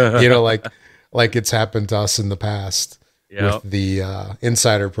 Like it's happened to us in the past with the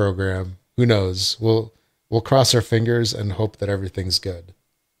insider program. Who knows? We'll cross our fingers and hope that everything's good.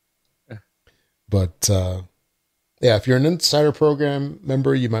 But if you're an insider program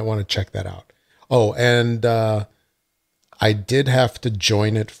member, you might want to check that out. Oh, and I did have to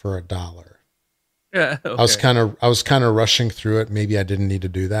join it for $1. Yeah. Okay. I was kind of rushing through it. Maybe I didn't need to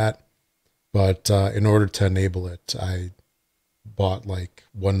do that, but in order to enable it, I bought like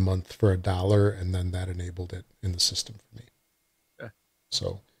 1 month for $1, and then that enabled it in the system for me. Yeah.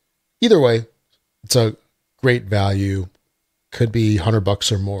 So either way, it's a great value. Could be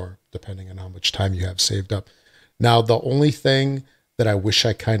 $100 or more, depending on how much time you have saved up. Now, the only thing that I wish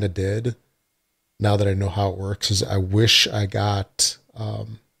I kind of did, now that I know how it works, is I wish I got,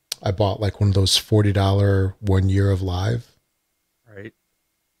 I bought like one of those $40 1 year of live. Right.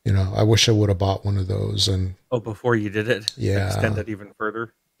 I wish I would have bought one of those. And before you did it? Yeah. Extend it even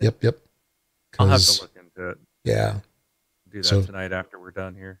further? Yep. I'll have to look into it. Yeah. Do that tonight after we're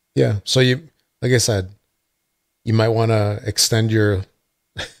done here. Yeah. So like I said, you might want to extend your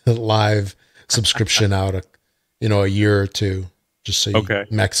live subscription out a year or two, just so you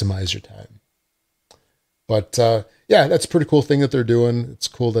maximize your time. But that's a pretty cool thing that they're doing. It's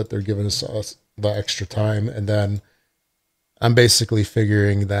cool that they're giving us the extra time. And then I'm basically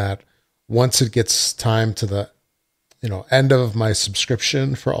figuring that once it gets time to end of my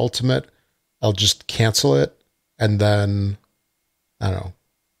subscription for Ultimate, I'll just cancel it and then, I don't know,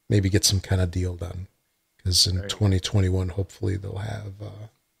 maybe get some kind of deal done. Because in 2021, hopefully they'll have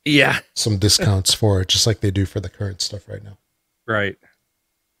some discounts for it, just like they do for the current stuff right now. Right.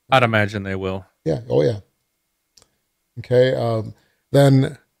 I'd imagine they will. Yeah. Oh, yeah. Okay.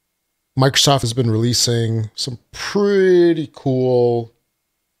 Then Microsoft has been releasing some pretty cool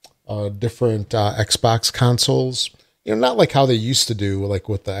different Xbox consoles. Not like how they used to do, like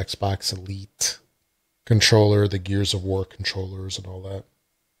with the Xbox Elite controller, the Gears of War controllers and all that.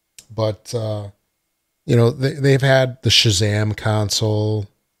 But, they've had the Shazam console,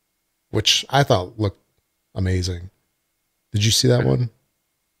 which I thought looked amazing. Did you see that one?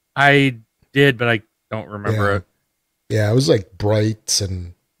 I did, but I don't remember it. Yeah, it was like bright,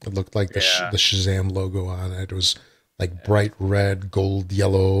 and it looked like the Shazam logo on it. It was like bright red, gold,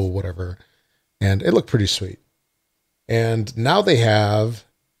 yellow, whatever. And it looked pretty sweet. And now they have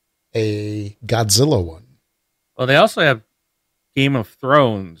a Godzilla one. Well, they also have Game of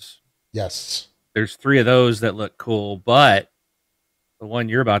Thrones. Yes. There's 3 of those that look cool, but the one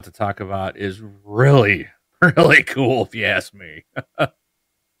you're about to talk about is really, really cool, if you ask me.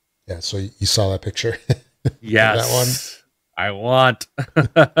 Yeah, so you saw that picture? Yes. That one? I want.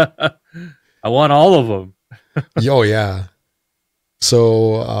 I want all of them. Oh, yeah.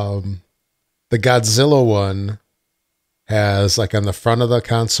 So the Godzilla one has, like, on the front of the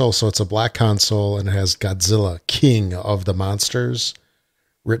console, so it's a black console, and it has Godzilla, King of the Monsters,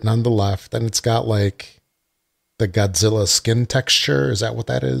 written on the left. And it's got, like, the Godzilla skin texture. Is that what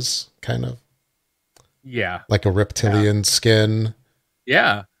that is? Kind of? Yeah. Like a reptilian skin.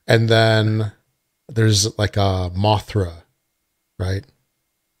 Yeah. And then there's, like, a Mothra, right?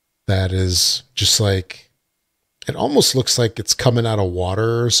 That is just like, it almost looks like it's coming out of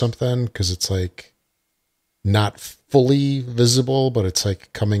water or something, because it's, like, not fully visible, but it's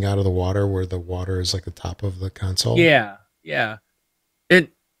like coming out of the water, where the water is like the top of the console. Yeah.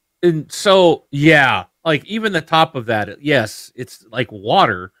 And so, like even the top of that, yes, it's like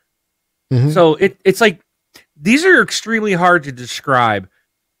water. Mm-hmm. So it's like, these are extremely hard to describe.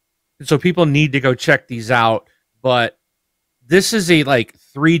 So people need to go check these out. But this is a like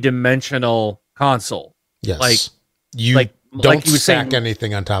 3-dimensional console. Yes. Like don't like you stack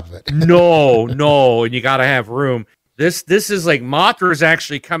anything on top of it. No, and you got to have room. This is like Mothra is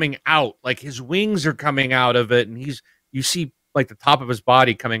actually coming out, like his wings are coming out of it, and you see like the top of his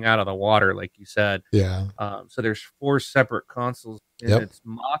body coming out of the water, like you said. Yeah. So there's 4 separate consoles, and it's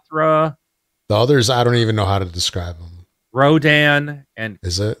Mothra. The others, I don't even know how to describe them. Rodan and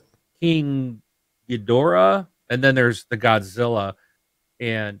is it King Ghidorah, and then there's the Godzilla,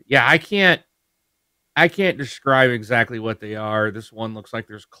 and I can't describe exactly what they are. This one looks like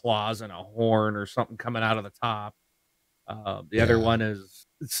there's claws and a horn or something coming out of the top. The other one is,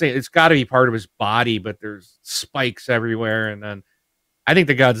 it's got to be part of his body, but there's spikes everywhere. And then I think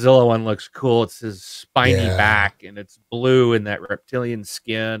the Godzilla one looks cool. It's his spiny back, and it's blue and that reptilian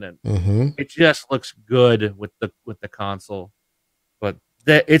skin, and it just looks good with the console. But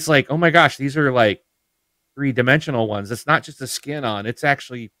it's like, oh my gosh, these are like 3-dimensional ones. It's not just a skin on; it's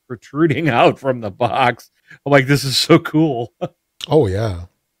actually protruding out from the box. I'm like, this is so cool. Oh yeah.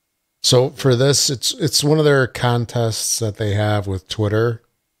 So for this, it's one of their contests that they have with Twitter.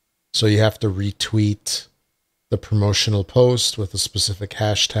 So you have to retweet the promotional post with a specific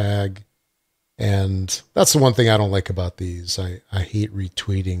hashtag. And that's the one thing I don't like about these. I hate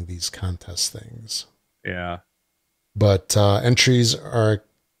retweeting these contest things. Yeah. But entries are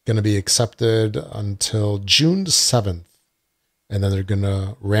going to be accepted until June 7th. And then they're going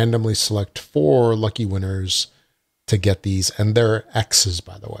to randomly select 4 lucky winners to get these. And they're X's,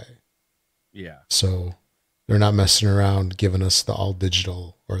 by the way. Yeah. So they're not messing around giving us the all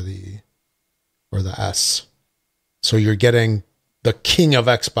digital or the S. So you're getting the king of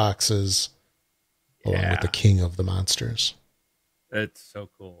Xboxes along with the king of the monsters. It's so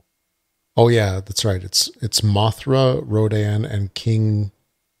cool. Oh yeah, that's right. It's Mothra, Rodan, and King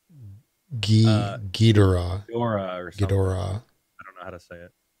Ghidorah. Ghidorah. I don't know how to say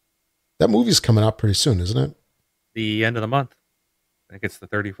it. That movie's coming out pretty soon, isn't it? The end of the month. I think it's the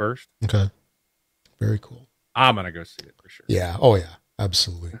 31st. Okay. Very cool. I'm going to go see it for sure. Yeah. Oh, yeah.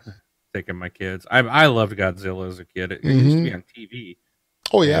 Absolutely. Taking my kids. I loved Godzilla as a kid. It used to be on TV.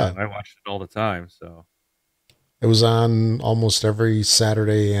 Oh, yeah. And I watched it all the time. So it was on almost every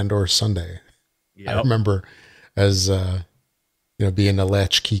Saturday and or Sunday. Yep. I remember as, being a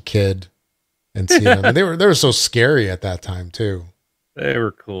latchkey kid and seeing them. They were so scary at that time, too. They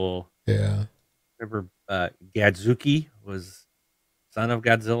were cool. Yeah. Remember Gadzuki was son of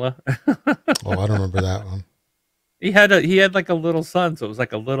Godzilla? Oh, I don't remember that one. He had like a little son, so it was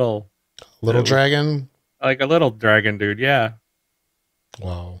like a little Little it was Dragon. like a little dragon dude. Yeah,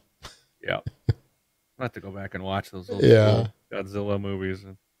 Wow. yeah. I'll have to go back and watch those old Yeah. school Godzilla movies.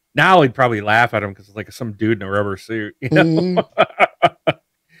 And now he'd probably laugh at him because it's like some dude in a rubber suit. You know, Mm.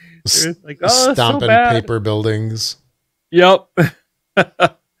 it's like, oh, it's so Stomping bad. paper buildings. Yep.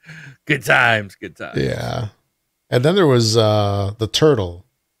 Good times, good times. Yeah. And then there was the turtle.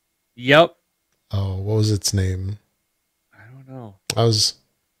 Yep. Oh, what was its name? I don't know.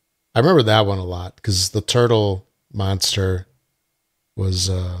 I remember that one a lot because the turtle monster was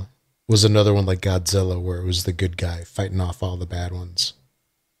another one like Godzilla where it was the good guy fighting off all the bad ones.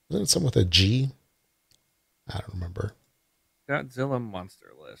 Wasn't it something with a G? I don't remember. Godzilla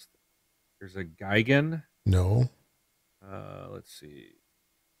monster list. There's a Gigan. No. Let's see.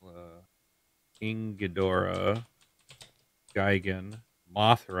 King Ghidorah, Gigan,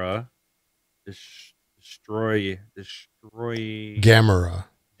 Mothra, Destroy, Gamera.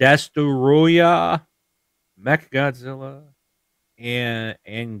 Destruya, Mechagodzilla, and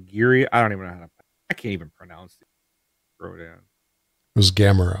Anguria. I don't even know how to. I can't even pronounce it. Throw down. It was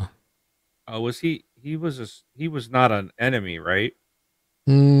Gamera. Oh, was he? He was not an enemy, right?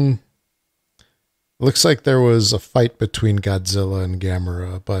 Hmm. Looks like there was a fight between Godzilla and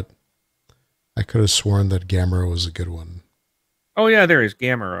Gamera, but I could have sworn that Gamera was a good one. Oh yeah, there is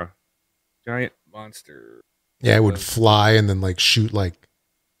Gamera, giant monster. Yeah, it would fly and then like shoot like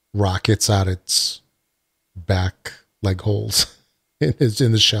rockets out its back leg holes in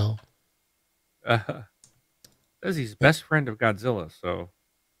the shell. Says he's best friend of Godzilla, so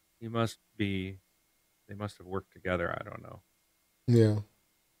he must be. They must have worked together. I don't know, Yeah.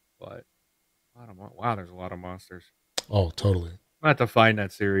 but wow, there's a lot of monsters. Oh, totally. I have to find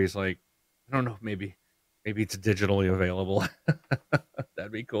that series. Like, I don't know, maybe it's digitally available.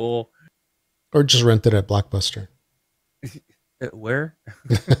 That'd be cool. Or just rent it at Blockbuster. Where?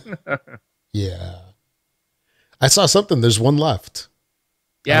 Yeah. I saw something. There's one left.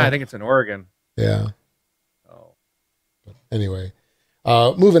 Yeah, I think it's in Oregon. Yeah. Oh. But anyway,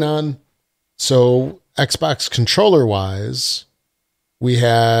 moving on. So Xbox controller wise, we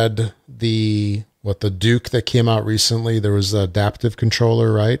had the Duke that came out recently. There was the adaptive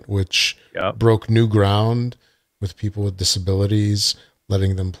controller, right? Which broke new ground with people with disabilities,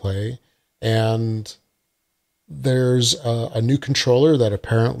 letting them play. And there's a new controller that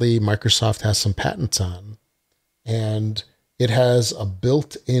apparently Microsoft has some patents on. And it has a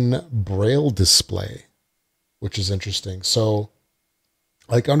built-in Braille display, which is interesting. So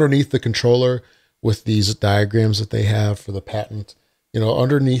like underneath the controller with these diagrams that they have for the patent,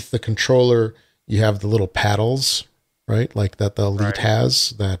 underneath the controller, you have the little paddles, right? Like that the Elite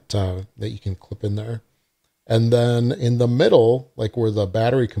has that you can clip in there. And then in the middle, like where the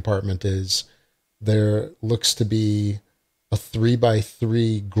battery compartment is, there looks to be a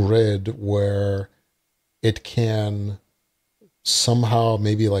 3x3 grid where it can somehow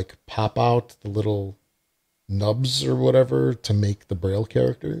maybe like pop out the little nubs or whatever to make the Braille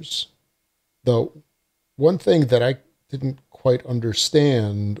characters. The one thing that I didn't quite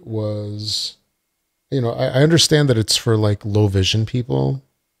understand was, I understand that it's for like low vision people,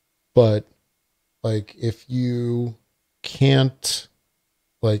 but like if you can't,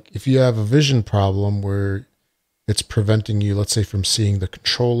 like if you have a vision problem where it's preventing you, let's say, from seeing the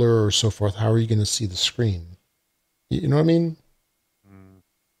controller or so forth, how are you going to see the screen? You know what I mean?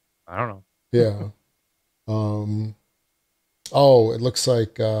 I don't know. Yeah. Oh, it looks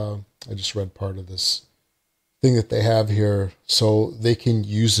like I just read part of this thing that they have here. So they can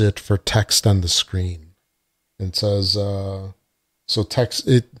use it for text on the screen. It says, the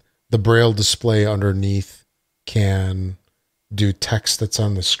Braille display underneath can do text that's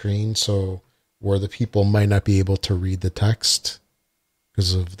on the screen. So where the people might not be able to read the text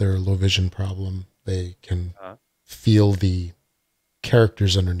because of their low vision problem, they can feel the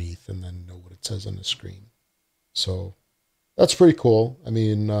characters underneath and then know what it says on the screen. So that's pretty cool. I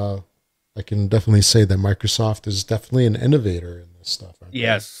mean, I can definitely say that Microsoft is definitely an innovator in this stuff.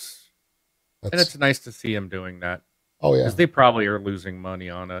 Yes. And it's nice to see them doing that. Oh yeah. Because they probably are losing money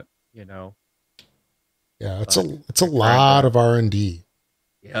on it, Yeah, it's a lot of R&D.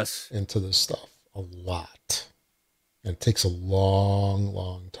 Yes. Into this stuff. A lot. And it takes a long,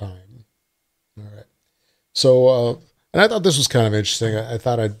 long time. All right. So, and I thought this was kind of interesting. I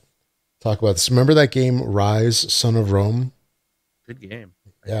thought I'd talk about this. Remember that game, Ryse, Son of Rome? Good game.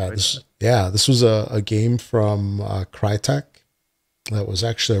 This was a game from Crytek that was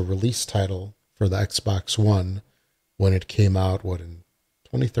actually a release title for the Xbox One when it came out, in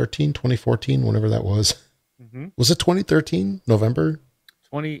 2013, 2014, whenever that was. Mm-hmm. Was it 2013, November?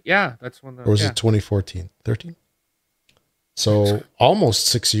 Yeah, that's when. Or was it 2014? 13? So almost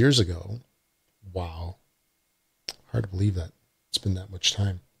 6 years ago. Wow. Hard to believe that it's been that much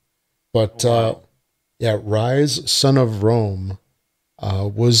time. But Wow. yeah, Ryse, Son of Rome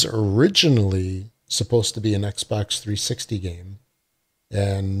was originally supposed to be an Xbox 360 game.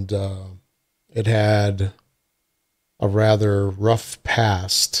 And it had a rather rough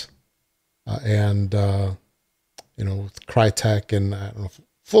past. And, with Crytek, and I don't know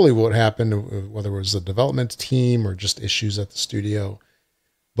fully what happened, whether it was the development team or just issues at the studio.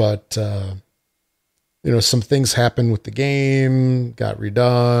 But, some things happened with the game, got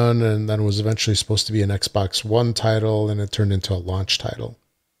redone, and then was eventually supposed to be an Xbox One title, and it turned into a launch title.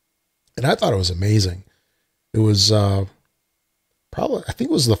 And I thought it was amazing. It was I think it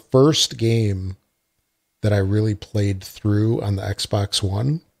was the first game that I really played through on the Xbox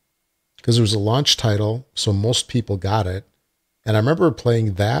One, because it was a launch title, so most people got it. And I remember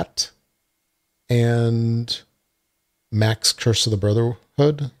playing that and Max Curse of the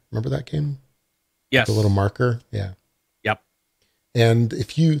Brotherhood. Remember that game? Yes. The little marker? Yeah. Yep. And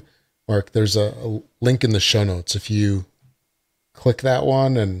if you, Mark, there's a link in the show notes. If you click that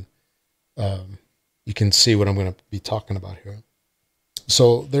one, and you can see what I'm going to be talking about here.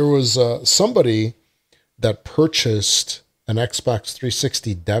 So there was somebody that purchased an Xbox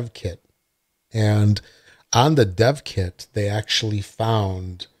 360 dev kit. And on the dev kit, they actually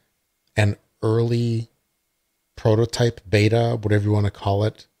found an early prototype, beta, whatever you want to call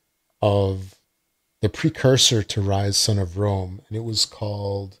it, of the precursor to Ryse, Son of Rome. And it was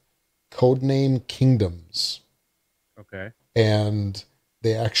called Codename Kingdoms. Okay. And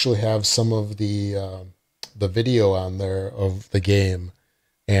they actually have some of the video on there of the game.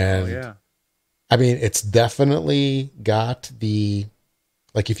 And yeah. I mean, it's definitely got the,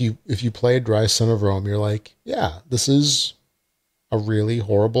 like, if you played Ryse, Son of Rome, you're like, yeah, this is a really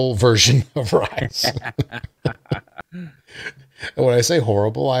horrible version of Ryse. And when I say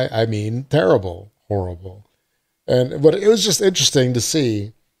horrible, I mean terrible, horrible. But it was just interesting to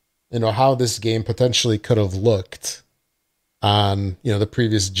see, how this game potentially could have looked on, the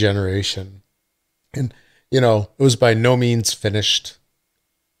previous generation. And, it was by no means finished.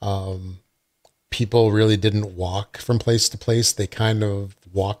 People really didn't walk from place to place. They kind of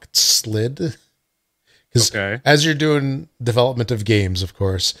slid. Because as you're doing development of games, of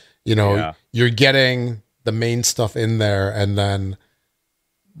course, you're getting the main stuff in there, and then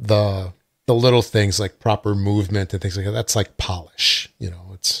the little things like proper movement and things like that. That's like polish.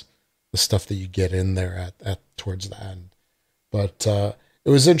 It's the stuff that you get in there at towards the end. But it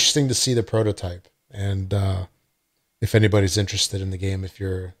was interesting to see the prototype. And if anybody's interested in the game, if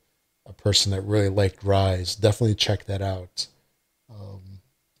you're a person that really liked Ryse, definitely check that out.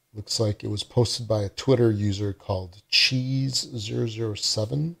 Looks like it was posted by a Twitter user called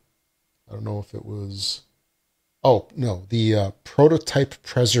Cheese007. I don't know if it was... Oh, no. The Prototype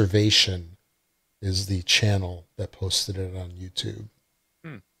Preservation is the channel that posted it on YouTube.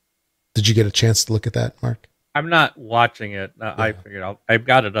 Did you get a chance to look at that, Mark? I'm not watching it. I figured I've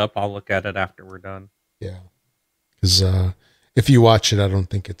got it up. I'll look at it after we're done. Yeah. Because if you watch it, I don't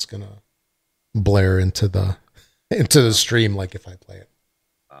think it's going to blare into the stream like if I play it.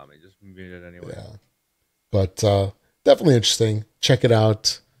 I just mute it anyway. Yeah. But definitely interesting. Check it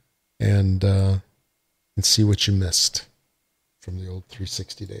out and see what you missed from the old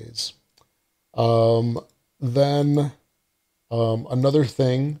 360 days. Then another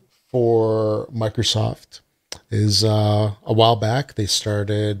thing for Microsoft is a while back they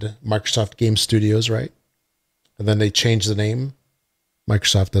started Microsoft Game Studios, right? And then they changed the name.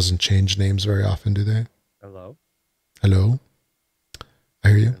 Microsoft doesn't change names very often, do they? Hello? I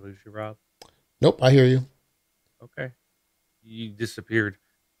hear you. Did I lose you, Rob? Nope, I hear you. Okay. You disappeared.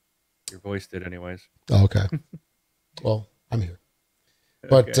 Your voice did anyways. Oh, okay. Well, I'm here.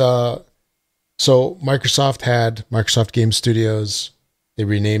 But so Microsoft had Microsoft Game Studios. They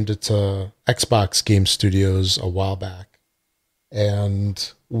renamed it to Xbox Game Studios a while back.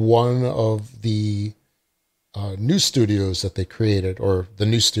 And one of the new studios that they created, or the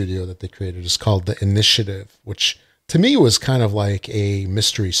new studio that they created, is called The Initiative, which to me was kind of like a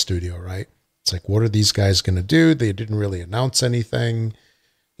mystery studio, right? It's like, what are these guys going to do? They didn't really announce anything.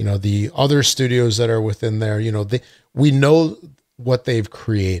 The other studios that are within there, we know what they've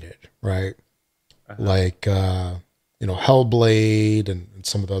created, right? Uh-huh. Like, Hellblade and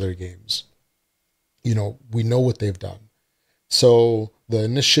some of the other games. We know what they've done. So The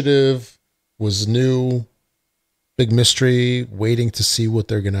Initiative was new, big mystery, waiting to see what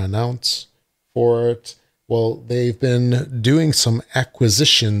they're going to announce for it. Well, they've been doing some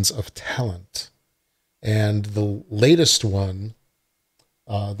acquisitions of talent. And the latest one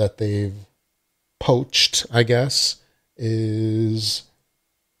that they've poached, I guess, is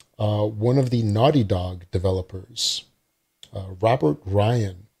one of the Naughty Dog developers, Robert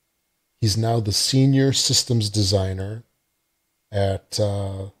Ryan. He's now the senior systems designer at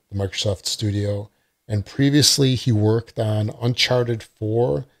the Microsoft studio. And previously, he worked on Uncharted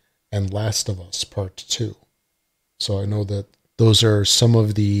 4 and Last of Us Part 2. So I know that those are some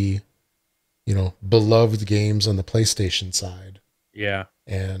of the, beloved games on the PlayStation side. Yeah.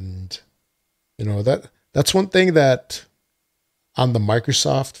 And, that's one thing that on the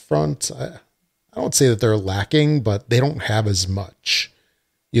Microsoft front, I don't say that they're lacking, but they don't have as much,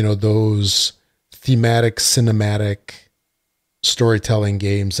 those thematic, cinematic storytelling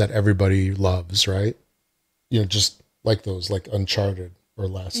games that everybody loves, right? Just like those, like Uncharted or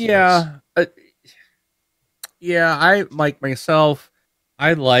Last of Us. Yeah, I like myself.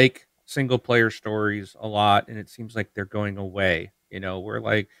 I like single player stories a lot, and it seems like they're going away. Where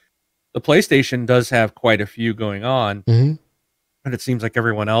like the PlayStation does have quite a few going on, Mm-hmm. but it seems like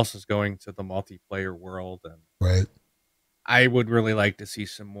everyone else is going to the multiplayer world, and Right. I would really like to see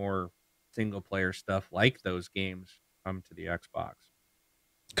some more single player stuff like those games come to the Xbox.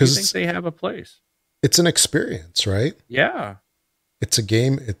 Do you think Because they have a place? it's an experience, right? Yeah. It's a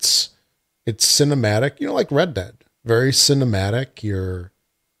game. It's cinematic, like Red Dead. Very cinematic. You're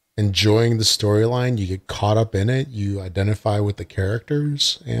enjoying the storyline. You get caught up in it. You identify with the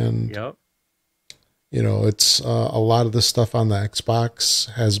characters, and Yep. it's a lot of the stuff on the Xbox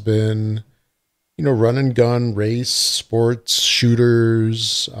has been, run and gun, race, sports,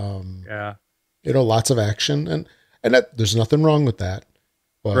 shooters. Yeah. Lots of action, and there's nothing wrong with that.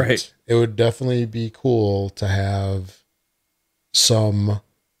 But Right. it would definitely be cool to have some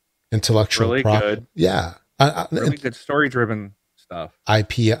intellectual Really good. Yeah. Really good story driven stuff.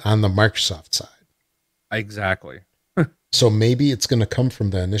 IP on the Microsoft side. Exactly. So maybe it's going to come from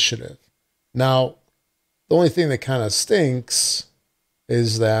the initiative. Now, the only thing that kind of stinks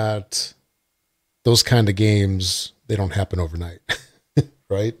is that those kind of games, they don't happen overnight.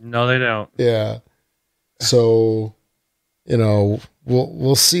 Right? No, they don't. Yeah. So,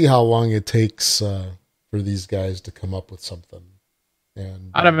 we'll see how long it takes for these guys to come up with something.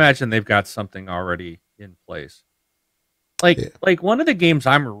 And I'd imagine they've got something already in place. Like one of the games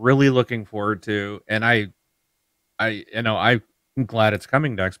I'm really looking forward to, and I'm glad it's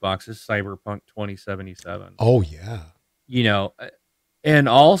coming to Xbox, is Cyberpunk 2077. Oh yeah. And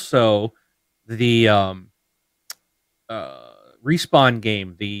also the Respawn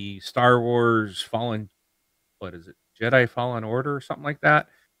game, the Star Wars Fallen, what is it? Jedi Fallen Order or something like that.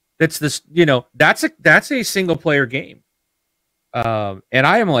 That's this, that's a single player game. And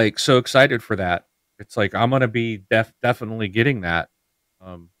I am like so excited for that. It's like I'm gonna be definitely getting that.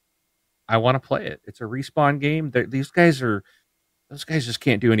 I want to play it. It's a Respawn game. Those guys just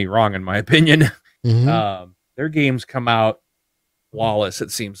can't do any wrong, in my opinion. Mm-hmm. Their games come out flawless.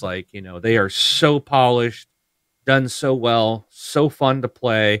 It seems like they are so polished, done so well, so fun to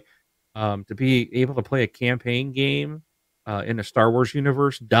play. To be able to play a campaign game in a Star Wars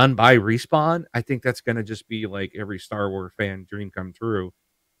universe done by Respawn, I think that's going to just be like every Star Wars fan dream come true.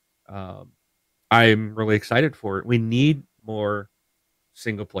 I'm really excited for it. We need more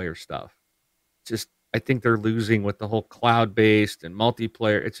single player stuff. Just, I think they're losing with the whole cloud based and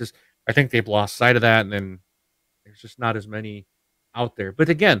multiplayer. It's just, I think they've lost sight of that, and then there's just not as many out there. But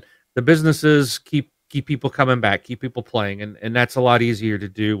again, the businesses keep people coming back, keep people playing, and that's a lot easier to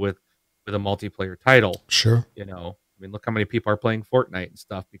do with a multiplayer title. Sure. I mean, look how many people are playing Fortnite and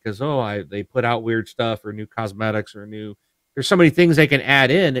stuff because they put out weird stuff or new cosmetics or there's so many things they can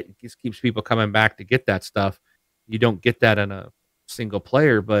add in. It just keeps people coming back to get that stuff. You don't get that in a single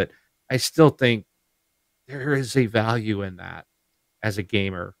player, but I still think there is a value in that as a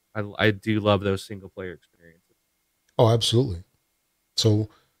gamer. I do love those single player experiences. Oh, absolutely. So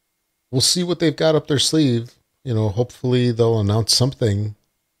we'll see what they've got up their sleeve. Hopefully they'll announce something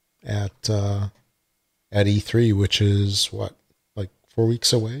at E3, which is what, like 4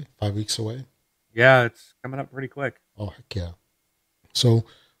 weeks away, 5 weeks away. Yeah, it's coming up pretty quick. Oh heck yeah! So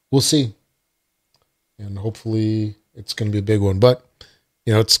we'll see, and hopefully it's going to be a big one. But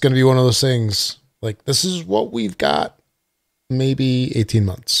it's going to be one of those things. Like, this is what we've got. Maybe 18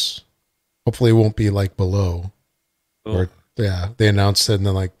 months. Hopefully it won't be like Below. Ooh. Or they announced it, and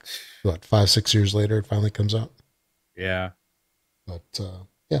then like 5-6 years later it finally comes out. Yeah. But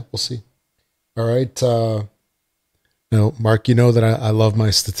yeah, we'll see. All right. Mark, that I love my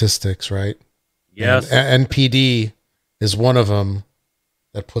statistics, right? Yes. And NPD is one of them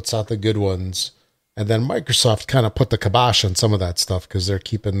that puts out the good ones. And then Microsoft kind of put the kibosh on some of that stuff because they're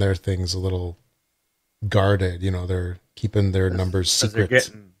keeping their things a little guarded. They're keeping their numbers secret.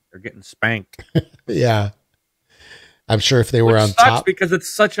 They're getting spanked. Yeah. I'm sure if they were which on sucks top, because it's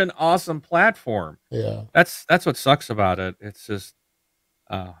such an awesome platform. yeah. That's what sucks about it. It's just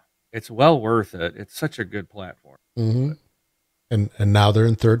uh, it's well worth it. It's such a good platform. Hmm. And now they're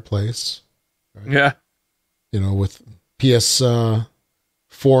in third place, right? Yeah. With PS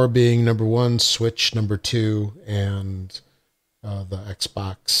 4 being number one, Switch number two, and the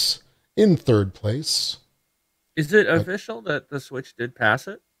Xbox in third place. Is it But official that the Switch did pass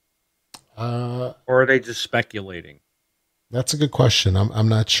it, uh, or are they just speculating? that's a good question. I'm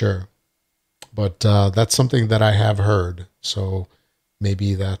not sure, but that's something that I have heard. So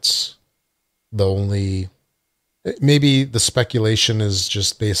maybe that's the only. Maybe the speculation is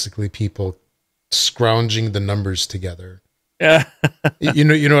just basically people scrounging the numbers together. Yeah. You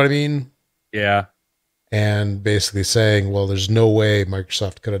know what I mean? Yeah. And basically saying, well, there's no way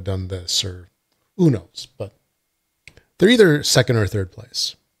Microsoft could have done this, or who knows. But they're either second or third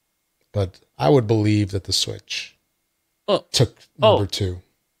place. But I would believe that the Switch took number two.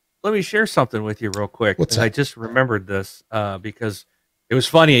 Let me share something with you real quick. What's that? I just remembered this because it was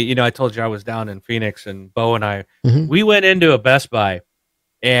funny. I told you I was down in Phoenix, and Bo and I, we went into a Best Buy,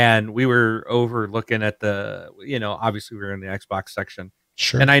 and we were over looking at obviously we were in the Xbox section.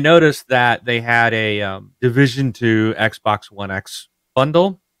 Sure. And I noticed that they had a Division 2 Xbox One X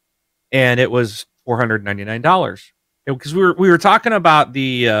bundle, and it was $499. Because we were talking about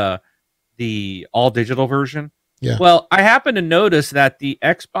the all digital version. Yeah. Well, I happened to notice that the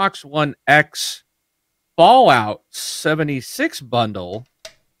Xbox One X Fallout 76 bundle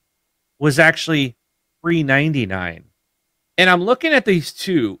was actually $399. And I'm looking at these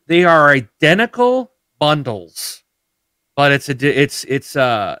two. They are identical bundles, but it's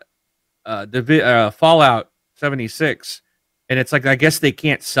Fallout 76, and it's like I guess they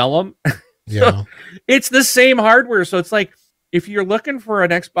can't sell them. Yeah. It's the same hardware, so it's like if you're looking for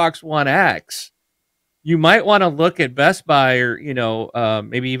an Xbox One X, you might want to look at Best Buy or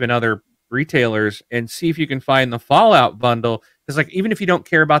maybe even other retailers and see if you can find the Fallout bundle. Because like even if you don't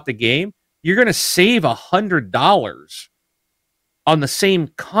care about the game, you're gonna save $100 on the same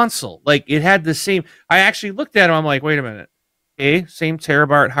console. Like it had the same. I actually looked at them. I'm like, wait a minute. Okay, same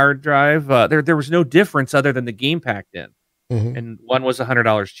terabyte hard drive. There was no difference other than the game packed in, and one was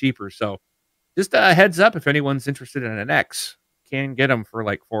 $100 cheaper. So just a heads up if anyone's interested in an X, can get them for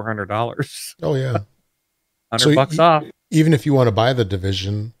like $400. Oh yeah. $100 off. Even if you want to buy the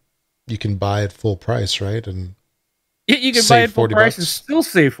Division, you can buy it full price, right? And you can buy it full price and still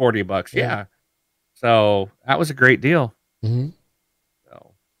save $40. Yeah. So that was a great deal. Mm-hmm.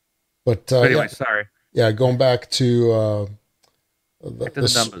 So, but anyway, sorry. Yeah, going back to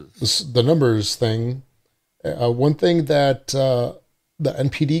numbers. The numbers thing. One thing that the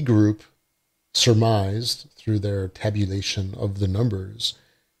NPD group surmised through their tabulation of the numbers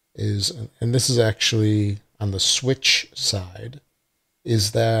is, and this is actually on the Switch side,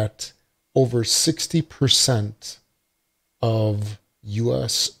 is that over 60% of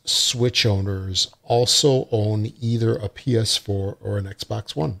US Switch owners also own either a PS4 or an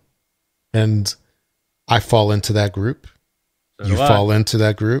Xbox One. And I fall into that group. You fall into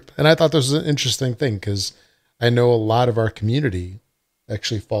that group. And I thought this was an interesting thing because I know a lot of our community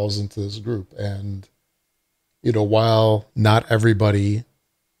actually falls into this group. And, while not everybody,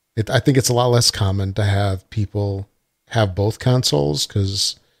 I think it's a lot less common to have people have both consoles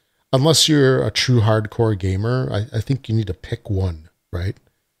because unless you're a true hardcore gamer, I think you need to pick one, right?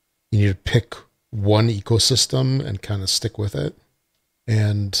 You need to pick one ecosystem and kind of stick with it.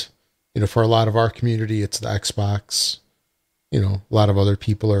 And, for a lot of our community, it's the Xbox. A lot of other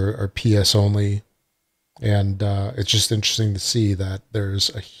people are PS only. And it's just interesting to see that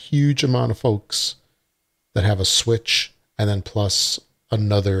there's a huge amount of folks that have a Switch and then plus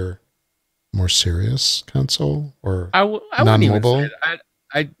another more serious console or non-mobile.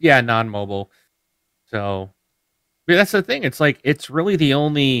 Non-mobile. So but that's the thing. It's like it's really the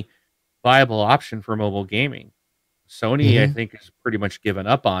only viable option for mobile gaming. Sony, I think, has pretty much given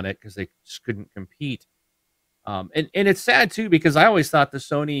up on it because they just couldn't compete. And it's sad too because I always thought the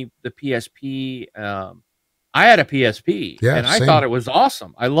PSP. I had a PSP, and I thought it was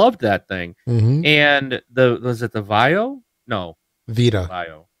awesome. I loved that thing. And was it the Vio? No, Vita.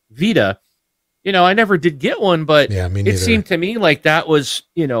 Vita. I never did get one, but it seemed to me like that was,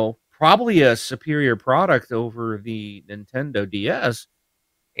 probably a superior product over the Nintendo DS,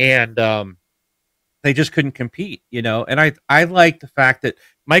 and they just couldn't compete, And I like the fact that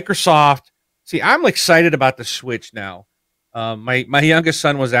Microsoft. See, I'm excited about the Switch now. My youngest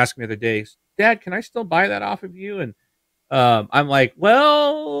son was asking me the other day, Dad, can I still buy that off of you? And I'm like,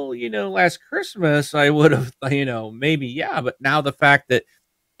 well, last Christmas I would have, maybe, yeah. But now the fact that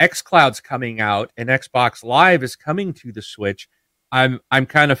xCloud's coming out and Xbox Live is coming to the Switch, I'm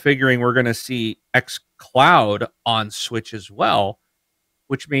kind of figuring we're going to see xCloud on Switch as well,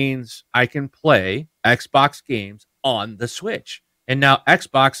 which means I can play Xbox games on the Switch. And now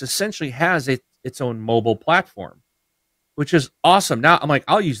Xbox essentially has its own mobile platform, which is awesome. Now I'm like,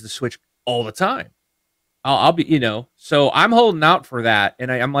 I'll use the Switch all the time. I'll be, so I'm holding out for that.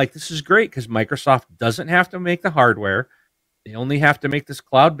 And I'm like, this is great because Microsoft doesn't have to make the hardware. They only have to make this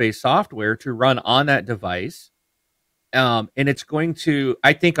cloud-based software to run on that device. And it's going to,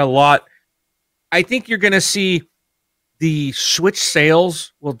 I think you're going to see the Switch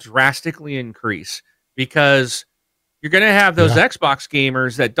sales will drastically increase because you're going to have those Xbox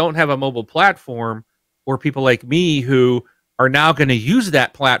gamers that don't have a mobile platform, or people like me who are now going to use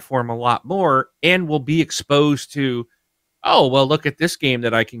that platform a lot more and will be exposed to, oh, well, look at this game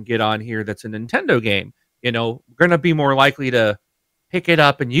that I can get on here that's a Nintendo game. We're going to be more likely to pick it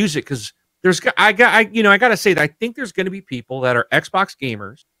up and use it because I got to say that I think there's going to be people that are Xbox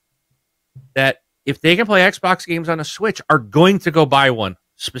gamers that if they can play Xbox games on a Switch are going to go buy one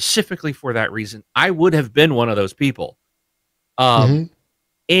specifically for that reason. I would have been one of those people. And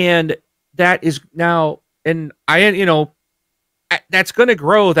that is now, and that's going to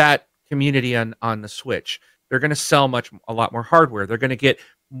grow that community on the Switch. They're going to sell a lot more hardware. They're going to get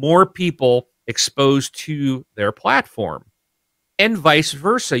more people exposed to their platform, and vice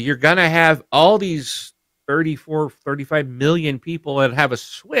versa. You're going to have all these 34, 35 million people that have a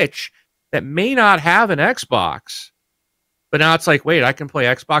Switch that may not have an Xbox, but now it's like, wait, I can play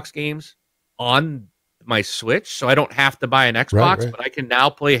Xbox games on my Switch, so I don't have to buy an Xbox, right. but I can now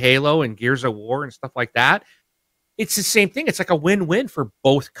play Halo and Gears of War and stuff like that. It's the same thing. It's like a win-win for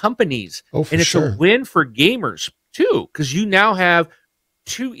both companies. And it's a win for gamers too, because you now have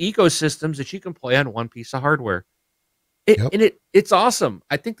two ecosystems that you can play on one piece of hardware. It's awesome.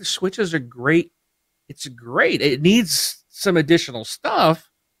 I think the Switches are great. It's great. It needs some additional stuff.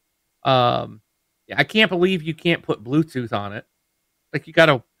 I can't believe you can't put Bluetooth on it. Like you got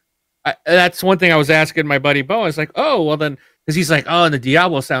to. That's one thing I was asking my buddy Bo. I was like, oh, well then, because he's like, oh, and the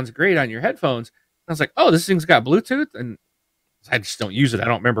Diablo sounds great on your headphones. I was like, oh, this thing's got Bluetooth, and I just don't use it. I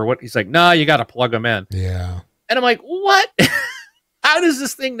don't remember what he's like. No, you got to plug them in. Yeah. And I'm like, what? How does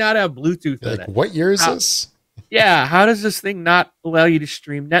this thing not have Bluetooth in it? What year is this? Yeah. How does this thing not allow you to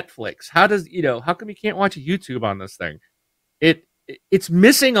stream Netflix? How come you can't watch YouTube on this thing? It's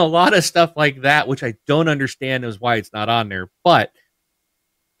missing a lot of stuff like that, which I don't understand is why it's not on there. But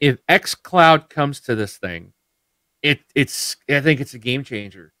if xCloud comes to this thing, I think it's a game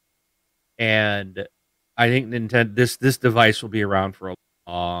changer. And I think Nintendo, this device will be around for a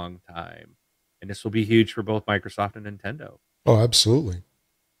long time. And this will be huge for both Microsoft and Nintendo. Oh, absolutely.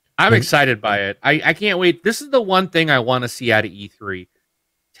 I'm excited by it. I can't wait. This is the one thing I want to see out of E3.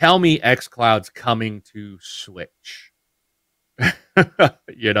 Tell me xCloud's coming to Switch.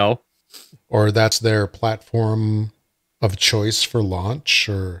 Or that's their platform of choice for launch,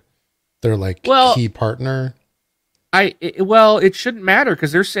 or their key partner. It shouldn't matter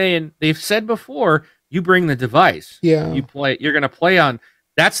because they've said before, you bring the device. Yeah. You're going to play on,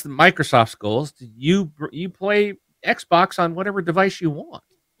 that's the Microsoft's goals. You play Xbox on whatever device you want.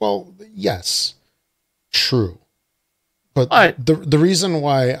 Well, yes, true. But the reason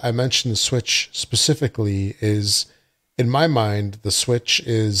why I mentioned the Switch specifically is, in my mind, the Switch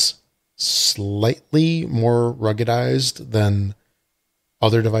is slightly more ruggedized than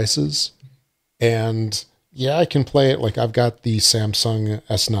other devices. And yeah, I can play it. Like I've got the Samsung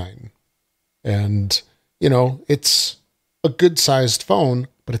S9 and it's a good sized phone,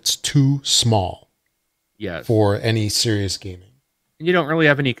 but it's too small for any serious gaming. And you don't really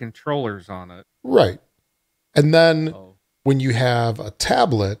have any controllers on it. Right. And then when you have a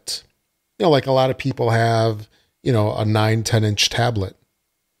tablet, like a lot of people have, a 9-10 inch tablet,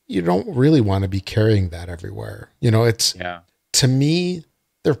 you don't really want to be carrying that everywhere. To me,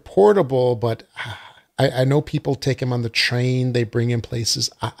 they're portable, but I know people take them on the train. They bring in places.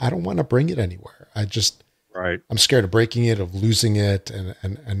 I don't want to bring it anywhere. I'm scared of breaking it, of losing it,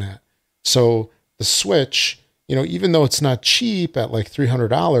 and that. So the Switch, even though it's not cheap at like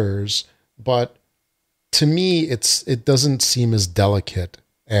 $300, but to me, it doesn't seem as delicate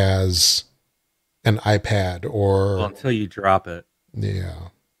as an iPad or until you drop it. Yeah.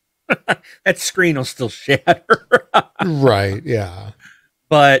 That screen will still shatter. Right. Yeah.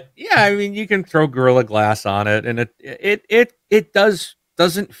 But yeah, I mean, you can throw Gorilla Glass on it, and it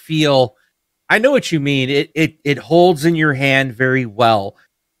doesn't feel. I know what you mean. It holds in your hand very well,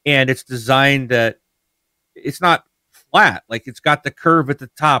 and it's designed that it's not flat. Like it's got the curve at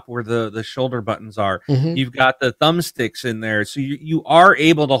the top where the shoulder buttons are. Mm-hmm. You've got the thumbsticks in there, so you are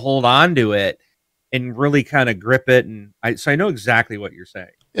able to hold on to it and really kind of grip it. And so I know exactly what you're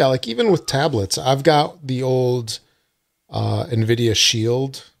saying. Yeah, like even with tablets, I've got the old NVIDIA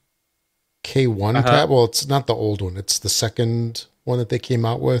Shield K1 tab. Well, it's not the old one. It's the second one that they came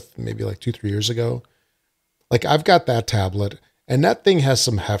out with maybe like 2-3 years ago. Like I've got that tablet and that thing has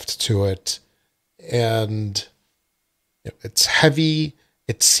some heft to it and it's heavy.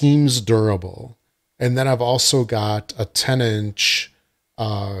 It seems durable. And then I've also got a 10-inch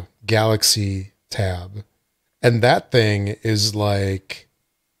Galaxy tab. And that thing is like,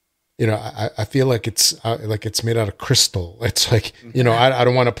 I feel like it's made out of crystal. It's like, I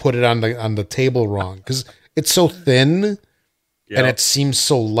don't want to put it on the table wrong because it's so thin and it seems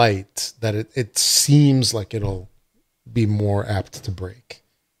so light that it seems like it'll be more apt to break.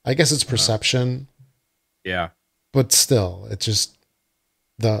 I guess it's perception. Yeah. But still, it's just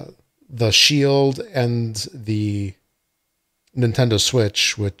the Shield and the Nintendo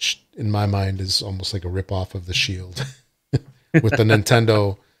Switch, which in my mind is almost like a ripoff of the Shield with the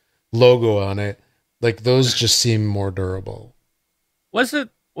Nintendo logo on it. Like those just seem more durable. Was it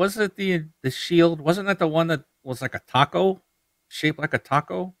the Shield? Wasn't that the one that was like a taco, shaped like a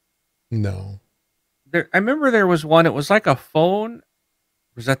taco? No. I remember there was one. It was like a phone.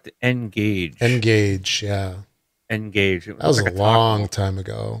 Was that the N-Gage? N-Gage, yeah. N-Gage. That was like a long time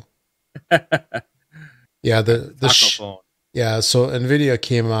ago. Yeah, the phone. Yeah, so NVIDIA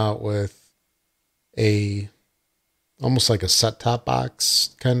came out with almost like a set-top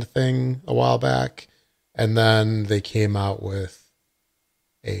box kind of thing a while back, and then they came out with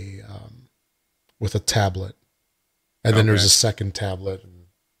a tablet, and then there was a second tablet,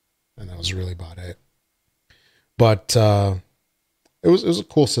 and that was really about it. But it was a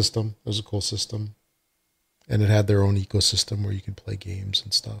cool system. It was a cool system, and it had their own ecosystem where you could play games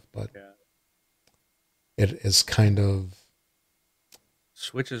and stuff. But it is kind of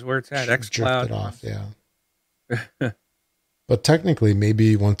Switch is where it's at. drifted xCloud off, yeah. But technically,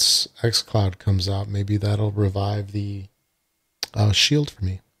 maybe once xCloud comes out, maybe that'll revive the Shield for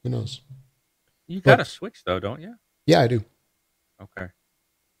me. Who knows? You got a Switch though, don't you? Yeah, I do. Okay.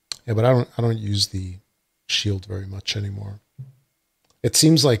 Yeah, but I don't use the Shield very much anymore. It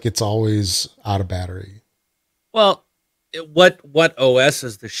seems like it's always out of battery. Well, what OS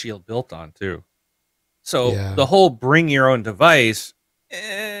is the Shield built on too? So the whole bring your own device,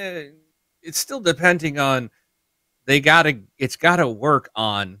 it's still depending on it's gotta work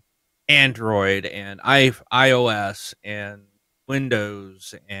on Android and iOS and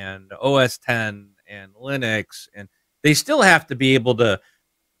Windows and OS 10 and Linux, and they still have to be able to.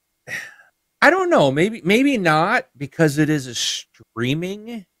 I don't know, maybe not, because it is a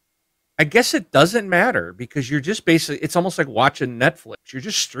streaming. I guess it doesn't matter because you're just basically, it's almost like watching Netflix. You're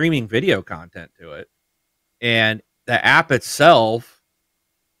just streaming video content to it. And the app itself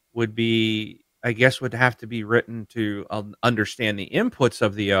would have to be written to understand the inputs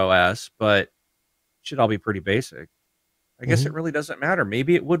of the OS, but it should all be pretty basic. I guess it really doesn't matter.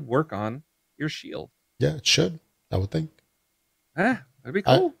 Maybe it would work on your Shield. Yeah, it should. I would think. That'd be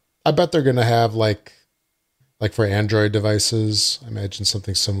cool. I bet they're going to have like for Android devices, I imagine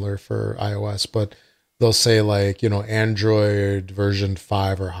something similar for iOS, but they'll say like, Android version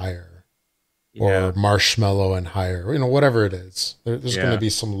 5 or higher, or Marshmallow and higher, whatever it is. There's going to be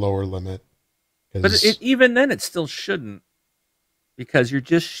some lower limit. But even then it still shouldn't, because you're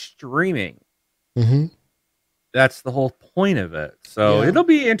just streaming. Mm-hmm. That's the whole point of it. So it'll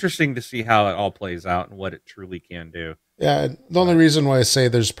be interesting to see how it all plays out and what it truly can do. Yeah, the only reason why I say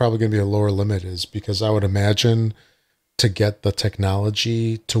there's probably going to be a lower limit is because I would imagine to get the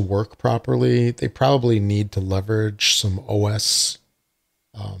technology to work properly, they probably need to leverage some OS,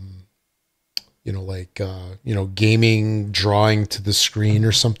 gaming drawing to the screen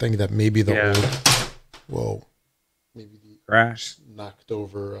or something that maybe maybe the crash knocked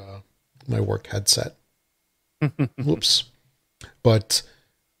over my work headset. Whoops. But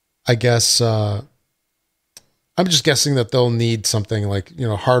I guess I'm just guessing that they'll need something like,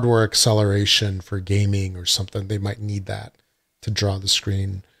 hardware acceleration for gaming or something. They might need that to draw the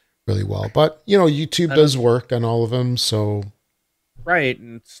screen really well. But, YouTube does work on all of them. So. Right.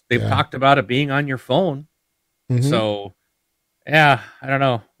 And they've talked about it being on your phone. Mm-hmm. So, I don't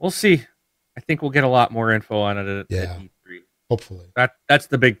know. We'll see. I think we'll get a lot more info on it at E3. Hopefully. That's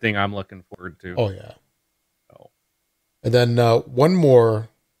the big thing I'm looking forward to. Oh, yeah. And then one more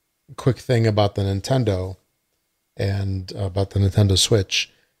quick thing about the Nintendo and about the Nintendo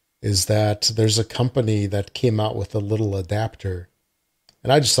Switch is that there's a company that came out with a little adapter.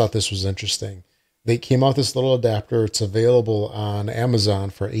 And I just thought this was interesting. They came out this little adapter. It's available on Amazon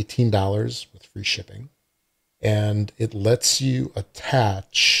for $18 with free shipping. And it lets you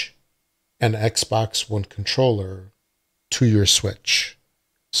attach an Xbox One controller to your Switch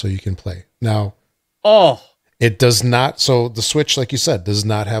so you can play. Now, Oh, it does not. So the Switch, like you said, does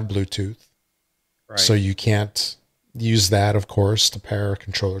not have Bluetooth. right. So you can't use that, of course, to pair a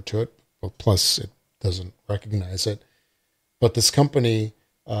controller to it. Well, plus, it doesn't recognize it. But this company,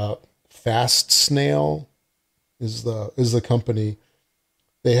 Fast Snail, is the company.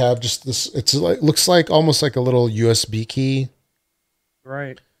 They have just this. It's like looks like almost like a little USB key,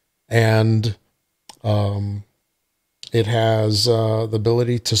 Right. and it has the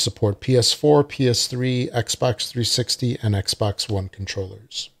ability to support PS4, PS3, Xbox 360, and Xbox One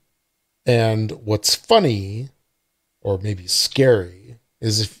controllers. And what's funny, or maybe scary,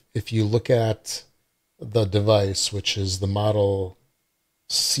 is if you look at the device, which is the model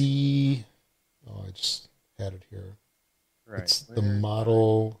C. Oh, I just had it here. Right. It's the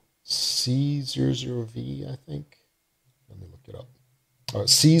model C00V, I think. Let me look it up.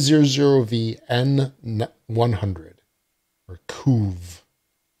 C00V N100, or COOV,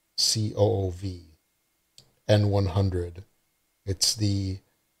 COOV N100. It's the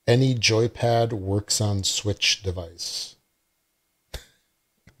Any Joypad Works on Switch device.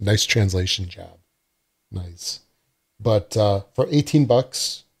 Nice translation job. Nice. But for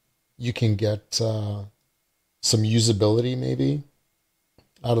 $18, you can get some usability maybe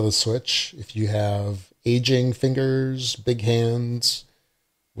out of the Switch if you have aging fingers, big hands,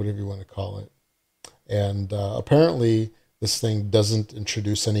 whatever you want to call it. And apparently this thing doesn't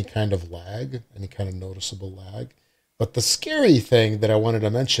introduce any kind of lag, any kind of noticeable lag. But the scary thing that I wanted to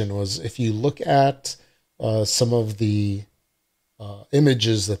mention was if you look at some of the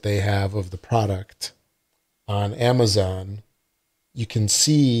images that they have of the product on Amazon, you can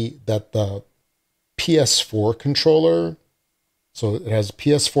see that the PS4 controller, so it has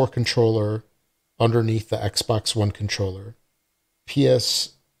PS4 controller underneath the Xbox One controller.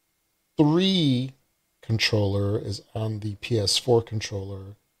 PS3 controller is on the PS4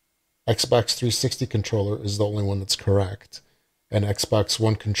 controller. Xbox 360 controller is the only one that's correct. And Xbox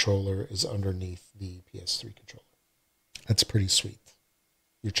One controller is underneath the PS3 controller. That's pretty sweet.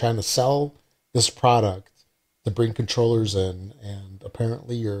 You're trying to sell this product to bring controllers in, and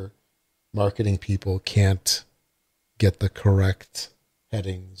apparently your marketing people can't get the correct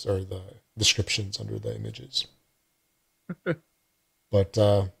headings or the descriptions under the images. But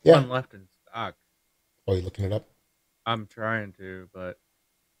yeah. One left in stock. Oh, you looking it up? I'm trying to, but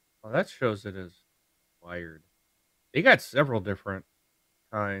that shows it as wired. They got several different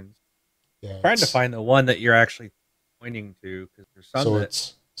kinds. Yeah. Trying to find the one that you're actually pointing to, because there's some So that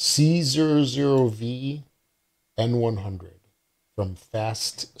it's C00V N100 from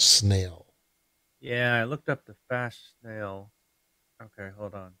Fast Snail. Yeah, I looked up the Fast Snail. Okay,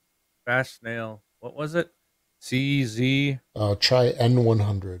 hold on. Fast Snail. What was it? CZ Try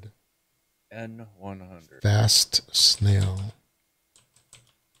N100. N100. Fast Snail.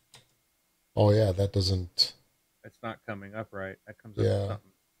 Oh yeah, that doesn't. It's not coming up right. That comes up Yeah. with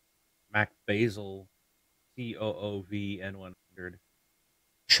something. Mac Basil COOV N100.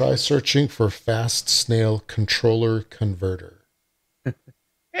 Try searching for Fast Snail controller converter.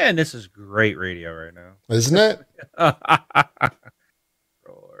 And this is great radio right now. Isn't it?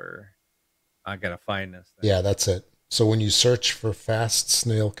 Or I gotta find this thing. Yeah, that's it. So when you search for Fast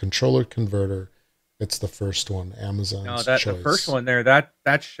Snail controller converter, it's the first one. Amazon's No, that choice. the first one there,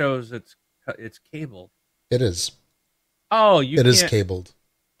 that shows it's cabled. It is. Oh, It is cabled.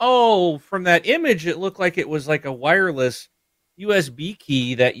 Oh, from that image, it looked like it was like a wireless USB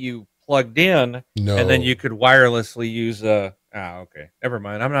key that you plugged in, No. and then you could wirelessly use a. Okay, never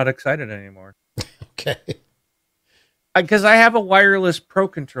mind. I'm not excited anymore. Okay. Because I have a wireless Pro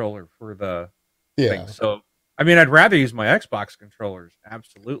controller for the Yeah. thing. So, I mean, I'd rather use my Xbox controllers.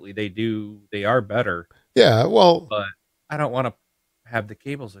 Absolutely, they are better. Yeah. Well, But I don't want to have the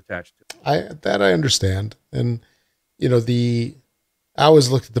cables attached to it. I understand, and you know I always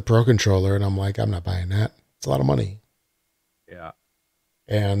looked at the Pro controller and I'm like, I'm not buying that. It's a lot of money. Yeah.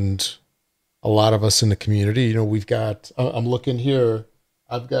 And a lot of us in the community, you know, we've got. I'm looking here.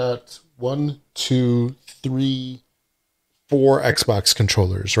 I've got 1, 2, 3, 4 Xbox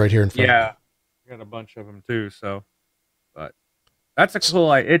controllers right here in front of me. Yeah, I got a bunch of them too. So, but that's a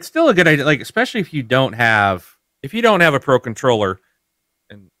cool. It's still a good idea. Like, especially if you don't have a Pro controller,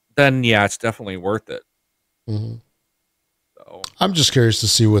 and then yeah, it's definitely worth it. Mm-hmm. So I'm just curious to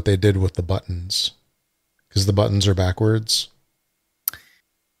see what they did with the buttons, because the buttons are backwards.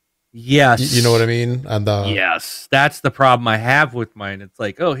 Yes. You know what I mean? And yes. That's the problem I have with mine. It's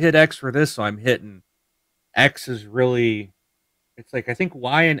like, oh, hit X for this, so I'm hitting. X is really, it's like, I think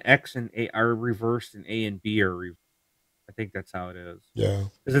Y and X and A are reversed and A and B are reversed. I think that's how it is. yeah.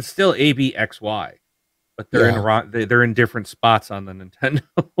 Because it's still A, B, X, Y. But they're they're in different spots on the Nintendo.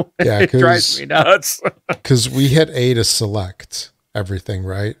 Yeah, it drives me nuts. Because we hit A to select everything,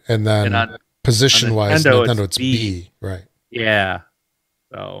 right? And then position-wise, Nintendo, it's B, right? Yeah.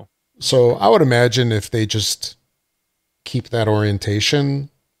 So I would imagine if they just keep that orientation.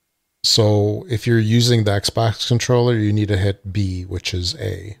 So if you're using the Xbox controller, you need to hit B, which is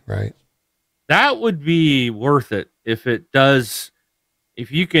A, right? That would be worth it if it does.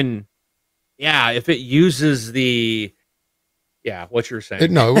 If you can. Yeah, if it uses the, what you're saying.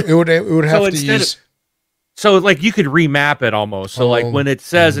 It would have to use. So like you could remap it almost. So like when it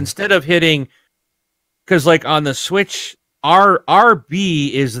says instead of hitting, because like on the Switch,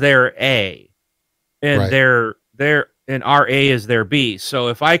 RB is their A, and and RA is their B. So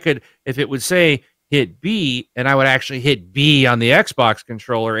if it would say hit B, and I would actually hit B on the Xbox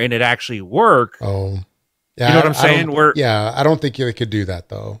controller, and it actually work. Oh, yeah, you know what I'm saying? I don't think they could do that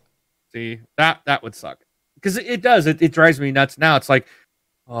though. See, that would suck. Because it does. It drives me nuts now. It's like,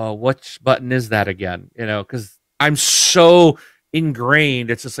 oh, which button is that again? You know, because I'm so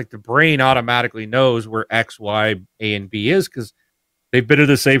ingrained. It's just like the brain automatically knows where X, Y, A, and B is because they've been in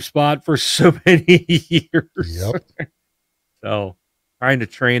the same spot for so many years. Yep. So trying to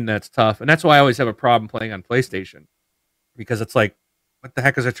train that's tough. And that's why I always have a problem playing on PlayStation. Because it's like, what the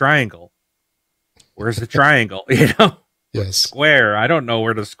heck is a triangle? Where's the triangle? You know? Yes. Square. I don't know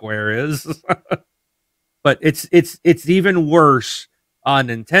where the square is. But it's even worse on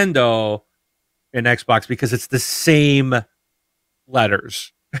Nintendo and Xbox because it's the same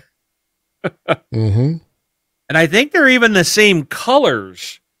letters. Mm-hmm. And I think they're even the same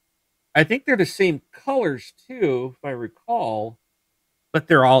colors. I think they're the same colors too, if I recall. But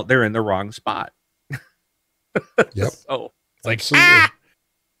they're in the wrong spot. Yep. So it's like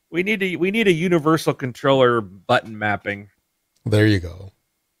we need a universal controller button mapping. There you go.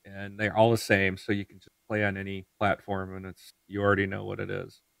 And they're all the same, so you can just play on any platform, and you already know what it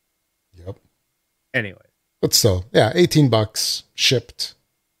is. Yep. Anyway, but still, $18 shipped.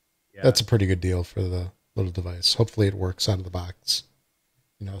 Yeah. That's a pretty good deal for the little device. Hopefully, it works out of the box.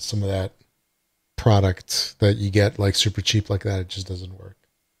 You know, some of that product that you get like super cheap like that, it just doesn't work.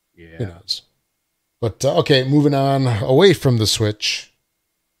 Yeah. Who knows? But okay, moving on away from the Switch.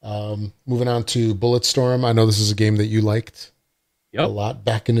 Moving on to Bulletstorm. I know this is a game that you liked a lot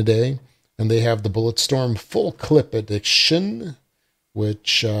back in the day. And they have the Bulletstorm Full Clip Edition,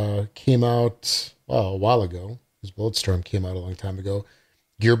 which came out a while ago. Because Bulletstorm came out a long time ago.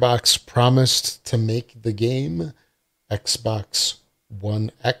 Gearbox promised to make the game Xbox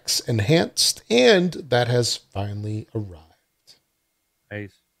One X enhanced, and that has finally arrived.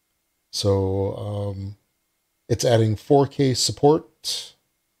 Nice. So it's adding 4K support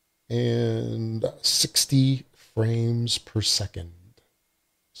and 60 frames per second.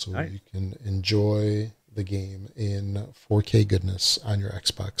 So nice. You can enjoy the game in 4K goodness on your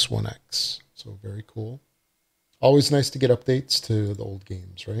Xbox One X. So very cool. Always nice to get updates to the old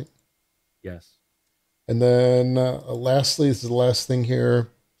games, right? Yes. And then lastly, this is the last thing here.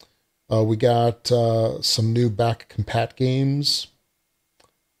 We got some new back compat games.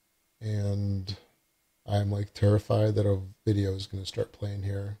 And I'm like terrified that a video is going to start playing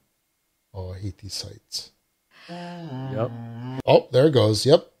here. Oh, I hate these sites. Yep. Oh, there it goes.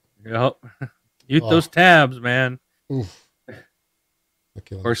 Yep. Yep. Mute those tabs, man. Oof.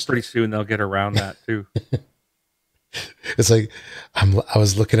 Okay, of course, pretty soon they'll get around that too. It's like I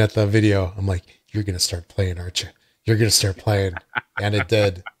was looking at the video. I'm like, you're going to start playing, aren't you? You're going to start playing. And it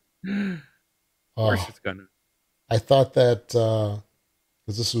did. Of course it's going to. I thought that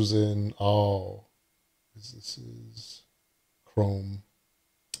because this was in this is Chrome.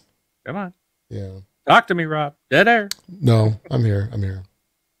 Come on. Yeah. Talk to me, Rob. Dead air. No, I'm here.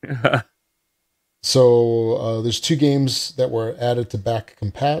 So there's 2 games that were added to back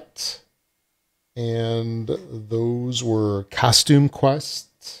compat, and those were Costume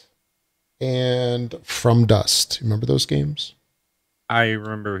Quest and From Dust. Remember those games? I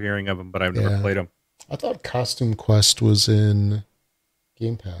remember hearing of them, but I've never played them. I thought Costume Quest was in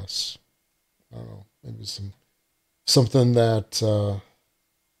Game Pass. I don't know. Maybe something that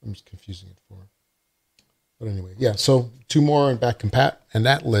I'm just confusing it for. But anyway, yeah. So 2 more in back compat, and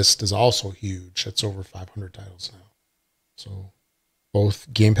that list is also huge. It's over 500 titles now. So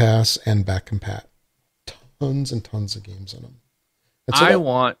both Game Pass and back compat, tons and tons of games in them. I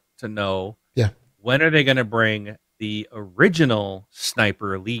want to know, when are they going to bring the original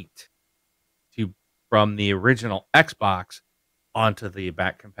Sniper Elite to from the original Xbox onto the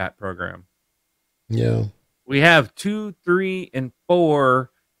back compat program. Yeah. We have 2, 3, and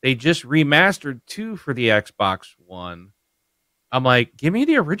 4. They just remastered 2 for the Xbox One. I'm like, give me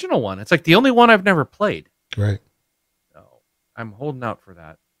the original one. It's like the only one I've never played. Right. So I'm holding out for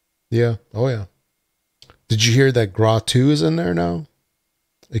that. Yeah. Oh, yeah. Did you hear that Gra 2 is in there now?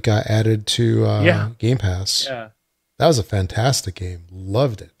 It got added to Game Pass. Yeah. That was a fantastic game.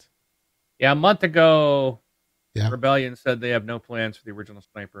 Loved it. Yeah, a month ago, Yeah. Rebellion said they have no plans for the original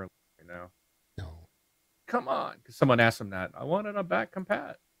Sniper right now. No. Come on. Because someone asked them that. I wanted a back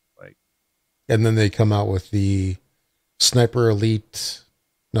compat. Like, And then they come out with the Sniper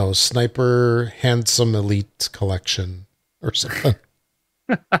Handsome Elite collection or something.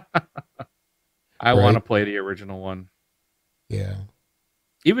 I want to play the original one. Yeah.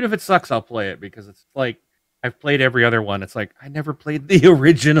 Even if it sucks, I'll play it because it's like I've played every other one. It's like I never played the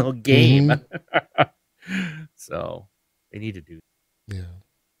original game. Mm-hmm. So they need to do that. Yeah.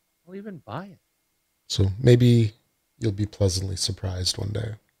 I'll even buy it. So maybe you'll be pleasantly surprised one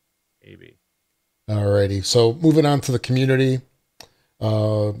day. Maybe. Alrighty. So moving on to the community.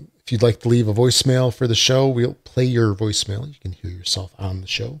 If you'd like to leave a voicemail for the show, we'll play your voicemail. You can hear yourself on the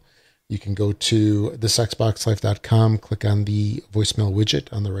show. You can go to thisxboxlife.com, click on the voicemail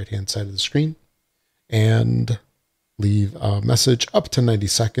widget on the right-hand side of the screen, and leave a message up to 90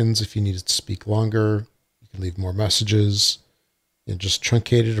 seconds. If you need to speak longer, you can leave more messages and just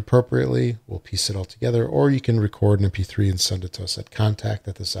truncate it appropriately. We'll piece it all together, or you can record an MP3 and send it to us at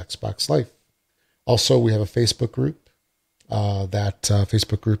contact@thisxboxlife. Also, we have a Facebook group. That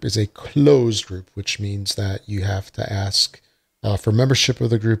Facebook group is a closed group, which means that you have to ask for membership of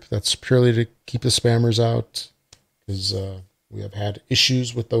the group. That's purely to keep the spammers out, because we have had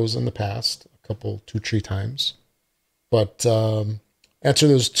issues with those in the past, a couple, 2-3 times. But answer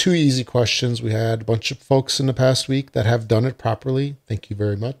those 2 easy questions. We had a bunch of folks in the past week that have done it properly. Thank you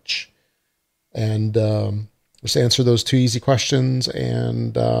very much. And just answer those 2 easy questions,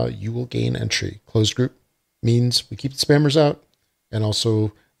 and you will gain entry. Closed group means we keep the spammers out, and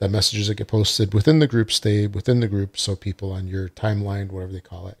also that messages that get posted within the group stay within the group, so people on your timeline, whatever they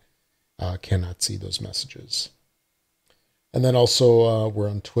call it, cannot see those messages. And then also we're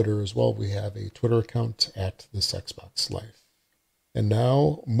on Twitter as well. We have a Twitter account @thisxboxlife. And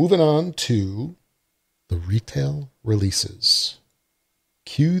now moving on to the retail releases.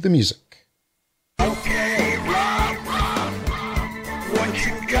 Cue the music. Okay, Rob, what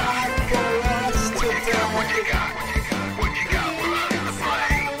you got for us today? What you got for us to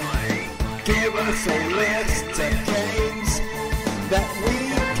play? Give us a list of games that we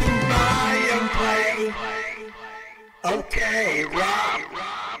can buy and play. Okay, Rob.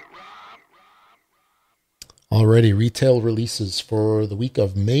 Already, retail releases for the week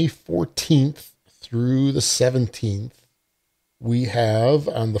of May 14th through the 17th. We have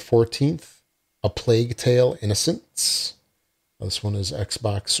on the 14th, A Plague Tale: Innocence. This one is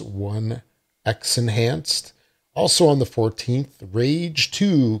Xbox One X Enhanced. Also on the 14th, Rage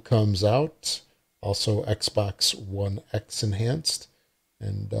 2 comes out. Also Xbox One X Enhanced.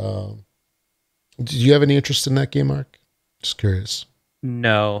 And do you have any interest in that game, Mark? Just curious.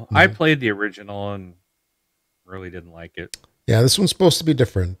 No, I played the original and really didn't like it. Yeah, this one's supposed to be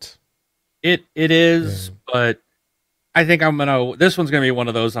different. It is, but I think this one's gonna be one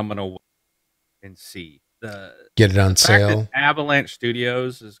of those I'm gonna wait and see. Get it on fact sale. that Avalanche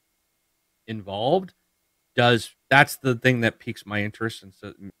Studios is involved that's the thing that piques my interest, and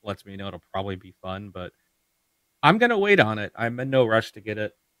so lets me know it'll probably be fun. But I'm gonna wait on it. I'm in no rush to get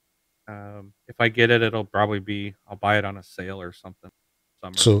it. If I get it, I'll buy it on a sale or something.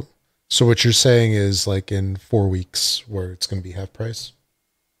 Summer. So what you're saying is like in 4 weeks where it's going to be half price?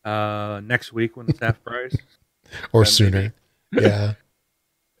 Next week when it's half price. Or sooner. Yeah.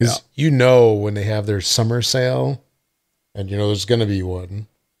 Because when they have their summer sale, and there's going to be one,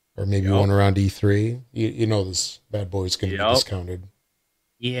 or maybe one around E3, this bad boy's going to be discounted.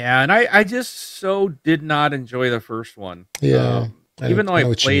 Yeah, and I just so did not enjoy the first one. Yeah. Even though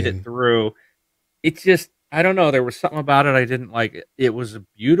I played it through, it's just, I don't know, there was something about it I didn't like. It was a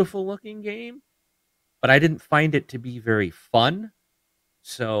beautiful looking game, but I didn't find it to be very fun.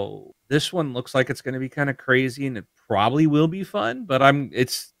 So this one looks like it's going to be kind of crazy, and it probably will be fun, but I'm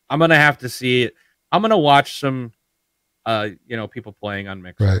going to have to see it. I'm going to watch some people playing on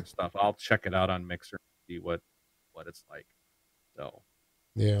Mixer and stuff. I'll check it out on Mixer and see what it's like. So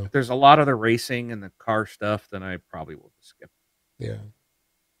yeah, if there's a lot of the racing and the car stuff, then I probably will just skip. Yeah.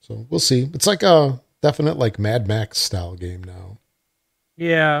 So we'll see. It's like a definite like Mad Max style game now.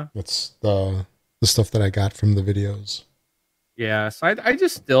 Yeah. It's the the stuff that I got from the videos. Yeah, so I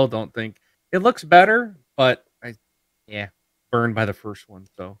just still don't think it looks better, but burned by the first one.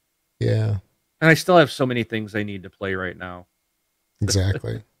 So Yeah, and I still have so many things I need to play right now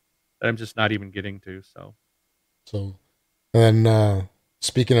exactly. that I'm just not even getting to. So So, and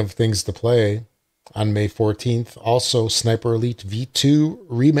speaking of things to play, on May 14th, also Sniper Elite V2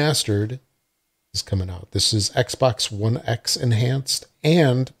 Remastered is coming out. This is Xbox One X enhanced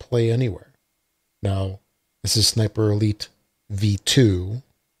and play anywhere. Now, this is Sniper Elite V2,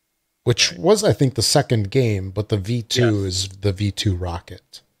 which was, I think, the second game, but the V2 is the V2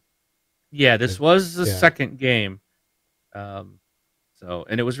 Rocket. yeah, this was the second game.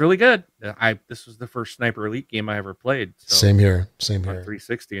 And it was really good. This was the first Sniper Elite game I ever played. So, Same here. on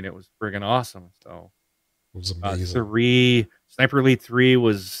 360, and it was friggin' awesome. So it was amazing. Sniper Elite 3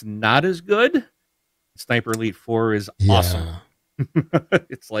 was not as good. Sniper Elite 4 is awesome.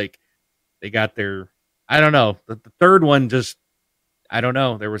 It's like they got their, I don't know. The third one just, I don't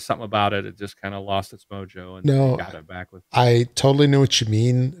know. There was something about it. It just kind of lost its mojo and got it back with. I totally know what you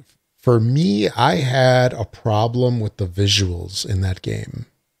mean. For me, I had a problem with the visuals in that game.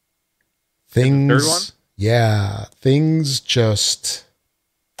 Things, third one? Yeah, things just,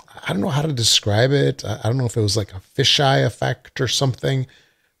 I don't know how to describe it. I don't know if it was like a fisheye effect or something,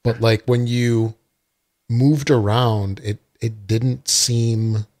 but like when you moved around, it didn't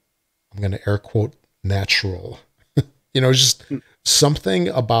seem, I'm going to air quote, natural. Just something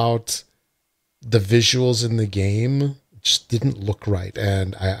about the visuals in the game just didn't look right,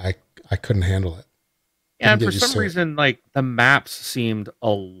 and I couldn't handle it. Yeah, and for some reason, like the maps seemed a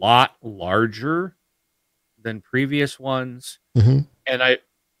lot larger than previous ones. Mm-hmm.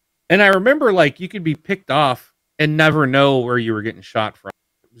 And I remember like you could be picked off and never know where you were getting shot from.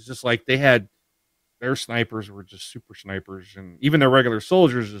 It was just like their snipers were just super snipers, and even their regular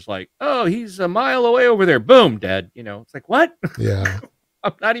soldiers was like, oh, he's a mile away over there, boom, dead. It's like, what? Yeah.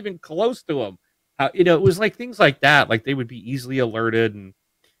 I'm not even close to him. It was like things like that. Like they would be easily alerted, and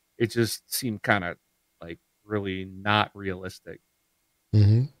it just seemed kind of like really not realistic.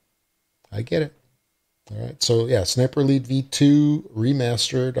 Mm-hmm. I get it. All right. So yeah, Sniper Elite V2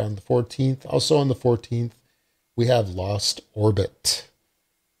 remastered on the 14th. Also on the 14th, we have Lost Orbit.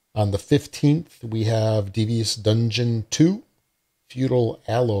 On the 15th, we have Devious Dungeon 2, Feudal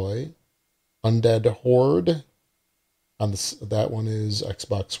Alloy, Undead Horde. That one is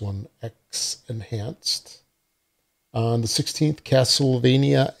Xbox One X enhanced. On the 16th,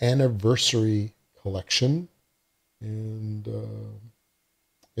 Castlevania Anniversary Collection. And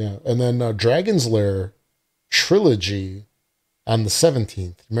then Dragon's Lair Trilogy on the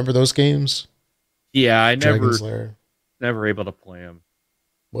 17th. Remember those games? Yeah, I Dragon's Lair. Never able to play them.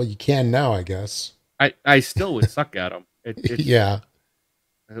 Well, you can now, I guess. I still would suck at them. Yeah.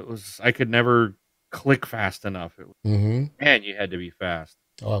 I could never click fast enough. Man, you had to be fast.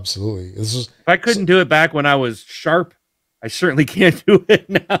 Oh, absolutely. If I couldn't do it back when I was sharp, I certainly can't do it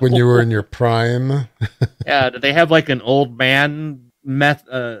now. When you were in your prime. Yeah, do they have like an old man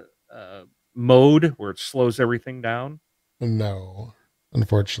mode where it slows everything down? No.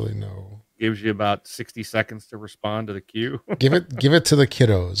 Unfortunately, no. Gives you about 60 seconds to respond to the cue. Give it to the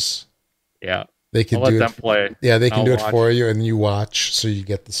kiddos. Yeah. They can let them play. Yeah, they can do it for you, and you watch so you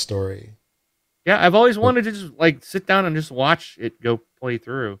get the story. Yeah, I've always wanted to just like sit down and just watch it go play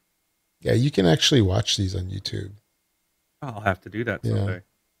through. Yeah, you can actually watch these on YouTube. I'll have to do that someday. Yeah.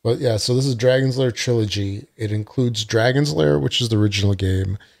 But yeah, so this is Dragon's Lair Trilogy. It includes Dragon's Lair, which is the original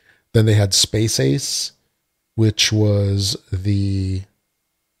game. Then they had Space Ace, which was the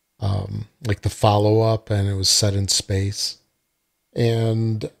like the follow-up, and it was set in space.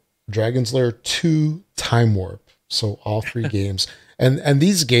 And Dragon's Lair 2 Time Warp. So all three games. And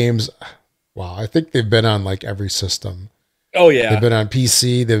these games, wow, I think they've been on like every system. Oh yeah. They've been on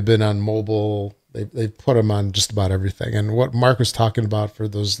PC, they've been on mobile, they've put them on just about everything. And what Mark was talking about, for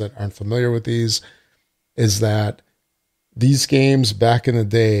those that aren't familiar with these, is that these games back in the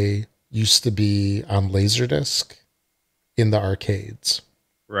day used to be on Laserdisc in the arcades.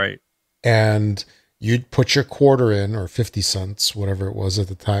 Right. And you'd put your quarter in, or 50 cents, whatever it was at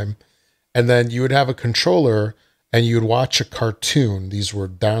the time. And then you would have a controller and you would watch a cartoon. These were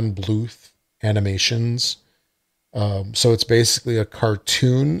Don Bluth animations. So it's basically a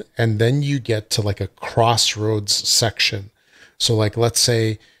cartoon, and then you get to like a crossroads section. So like, let's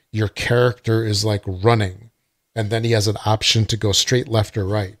say your character is like running, and then he has an option to go straight left or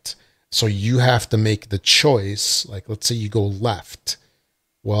right. So you have to make the choice. Like, let's say you go left.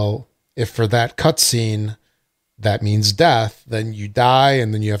 Well, if for that cutscene, that means death, then you die,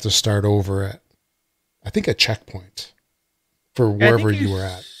 and then you have to start over at, I think, a checkpoint for wherever you were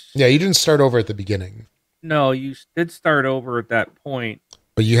at. Yeah, you didn't start over at the beginning, No, you did start over at that point.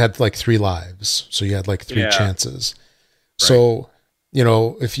 but you had like 3 lives. So you had like 3 Yeah. chances. Right. So,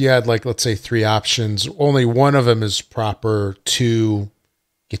 if you had like, let's say 3 options, only one of them is proper to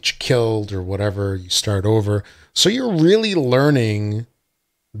get you killed or whatever, you start over. So you're really learning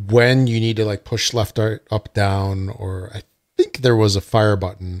when you need to like push left, up, down, or I think there was a fire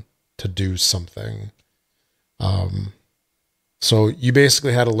button to do something. So you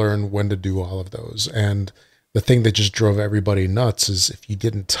basically had to learn when to do all of those. And the thing that just drove everybody nuts is if you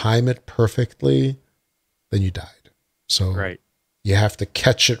didn't time it perfectly, then you died. So Right. you have to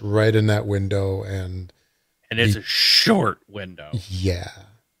catch it right in that window. And it's a short window. yeah.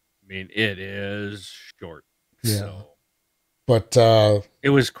 I mean, it is short. Yeah. So. But it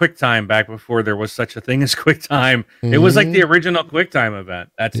was QuickTime back before there was such a thing as QuickTime. It was like the original QuickTime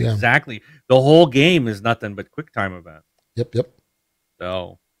event. That's exactly the whole game is nothing but QuickTime event. Yep.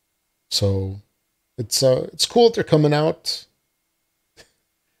 So it's cool that they're coming out.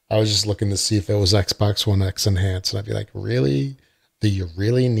 I was just looking to see if it was Xbox One X enhanced, and I'd be like, really? Do you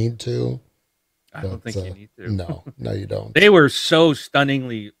really need to? I don't think you need to. No, you don't. They were so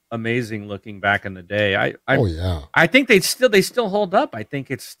stunningly amazing looking back in the day. I think they still hold up. I think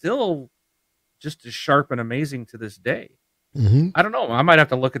it's still just as sharp and amazing to this day. Mm-hmm. I don't know. I might have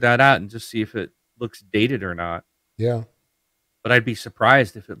to look at that out and just see if it looks dated or not. Yeah. But I'd be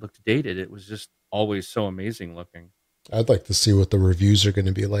surprised if it looked dated. It was just always so amazing looking. I'd like to see what the reviews are going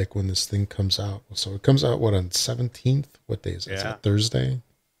to be like when this thing comes out. So it comes out, on 17th? What day is it? Is that Thursday?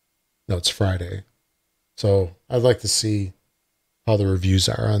 No, it's Friday. So I'd like to see how the reviews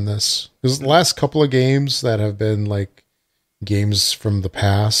are on this. Because the last couple of games that have been like games from the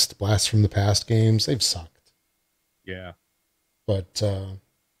past, blast from the past games, they've sucked. Yeah. But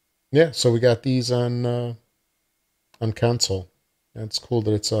so we got these on console. And it's cool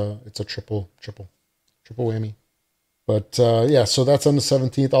that it's a triple whammy. But so that's on the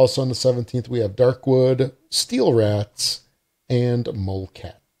 17th. Also on the 17th, we have Darkwood, Steel Rats, and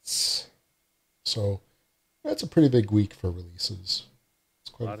Molecats. So that's a pretty big week for releases.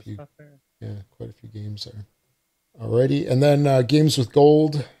 It's quite a few stuff there. Yeah, quite a few games there. Alrighty, and then games with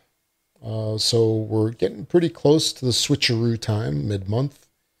gold. So we're getting pretty close to the switcheroo time, mid-month.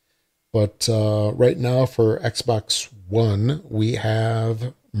 But right now for Xbox One, we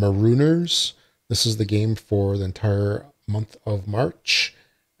have Marooners. This is the game for the entire month of March.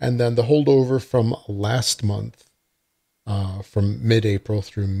 And then the holdover from last month, from mid-April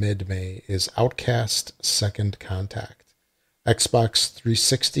through mid-May, is Outcast Second Contact. Xbox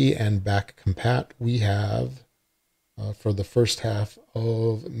 360 and back compat, we have, for the first half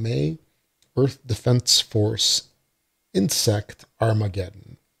of May, Earth Defense Force Insect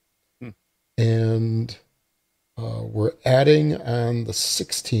Armageddon. And we're adding on the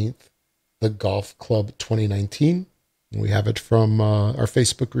 16th, the Golf Club 2019. We have it from our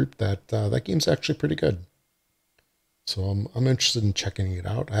Facebook group. That game's actually pretty good. So I'm interested in checking it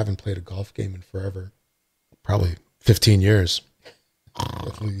out. I haven't played a golf game in forever. Probably 15 years,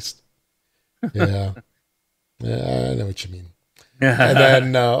 at least. Yeah. I know what you mean. And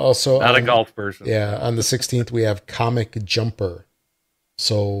then also... Not a golf person. Yeah, on the 16th, we have Comic Jumper.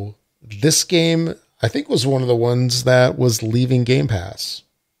 So this game, I think, was one of the ones that was leaving Game Pass.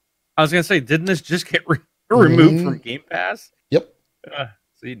 I was going to say, didn't this just get removed from Game Pass? Yep.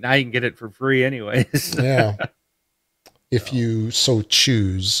 See, now you can get it for free anyways. Yeah. If you so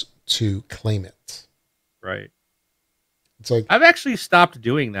choose to claim it. Right. It's like... I've actually stopped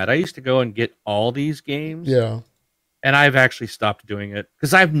doing that. I used to go and get all these games. Yeah. And I've actually stopped doing it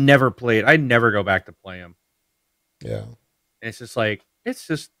because I've never played. I never go back to play them. Yeah. And it's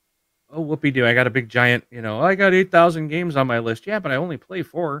just, oh, whoopee do. I got a big giant, I got 8,000 games on my list. Yeah, but I only play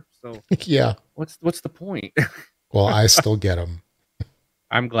 4. So yeah. What's the point? Well, I still get them.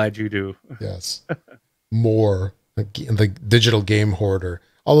 I'm glad you do. Yes. More the digital game hoarder.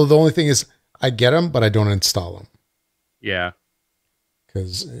 Although the only thing is I get them, but I don't install them. Yeah.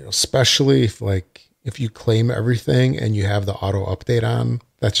 Because especially if you claim everything and you have the auto update on,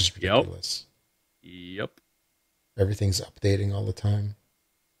 that's just ridiculous. Yep. Everything's updating all the time.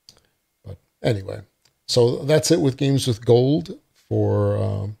 But anyway, so that's it with games with gold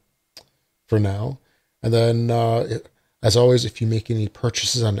for now. And then, as always, if you make any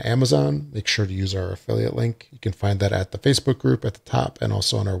purchases on Amazon, make sure to use our affiliate link. You can find that at the Facebook group at the top and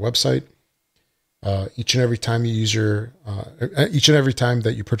also on our website. Each and every time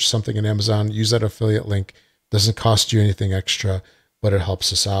that you purchase something in Amazon, use that affiliate link. Doesn't cost you anything extra, but it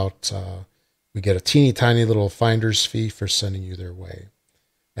helps us out. We get a teeny tiny little finder's fee for sending you their way.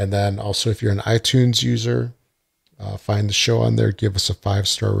 And then also, if you're an iTunes user, find the show on there. Give us a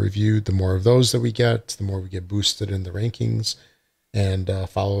 5-star review. The more of those that we get, the more we get boosted in the rankings. And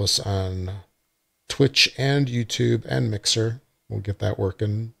follow us on Twitch and YouTube and Mixer. We'll get that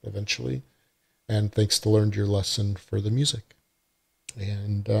working eventually. And thanks to Learned Your Lesson for the music.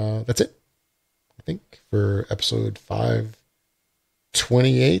 And that's it, I think, for episode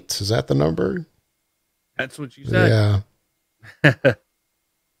 528. Is that the number? That's what you said. Yeah.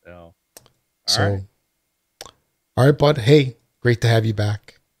 All right. All right, bud. Hey, great to have you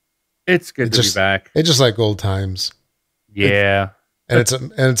back. It's good to be back. It's just like old times. Yeah. And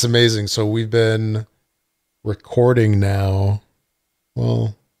it's amazing. So we've been recording now.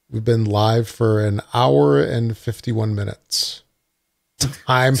 Well, we've been live for an hour and 51 minutes.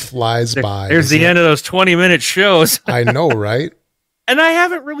 Time flies by. There's the end of those 20-minute shows. I know, right? And I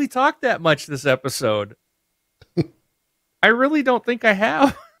haven't really talked that much this episode. I really don't think I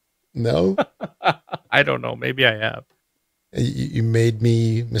have. No? I don't know. Maybe I have. You made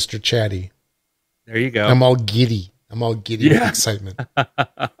me Mr. Chatty. There you go. I'm all giddy. With excitement.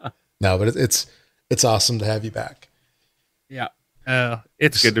 No, but it's awesome to have you back. Yeah.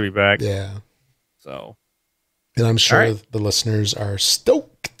 It's good to be back. Yeah. So. And I'm sure the listeners are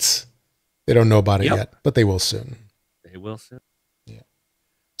stoked. They don't know about it yet, but they will soon. They will soon. Yeah.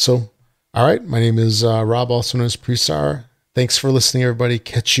 So, all right. My name is Rob, also known as Presar. Thanks for listening, everybody.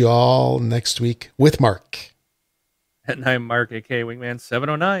 Catch you all next week with Mark. And I'm Mark, a.k.a. Wingman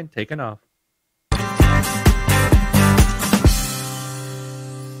 709, taking off.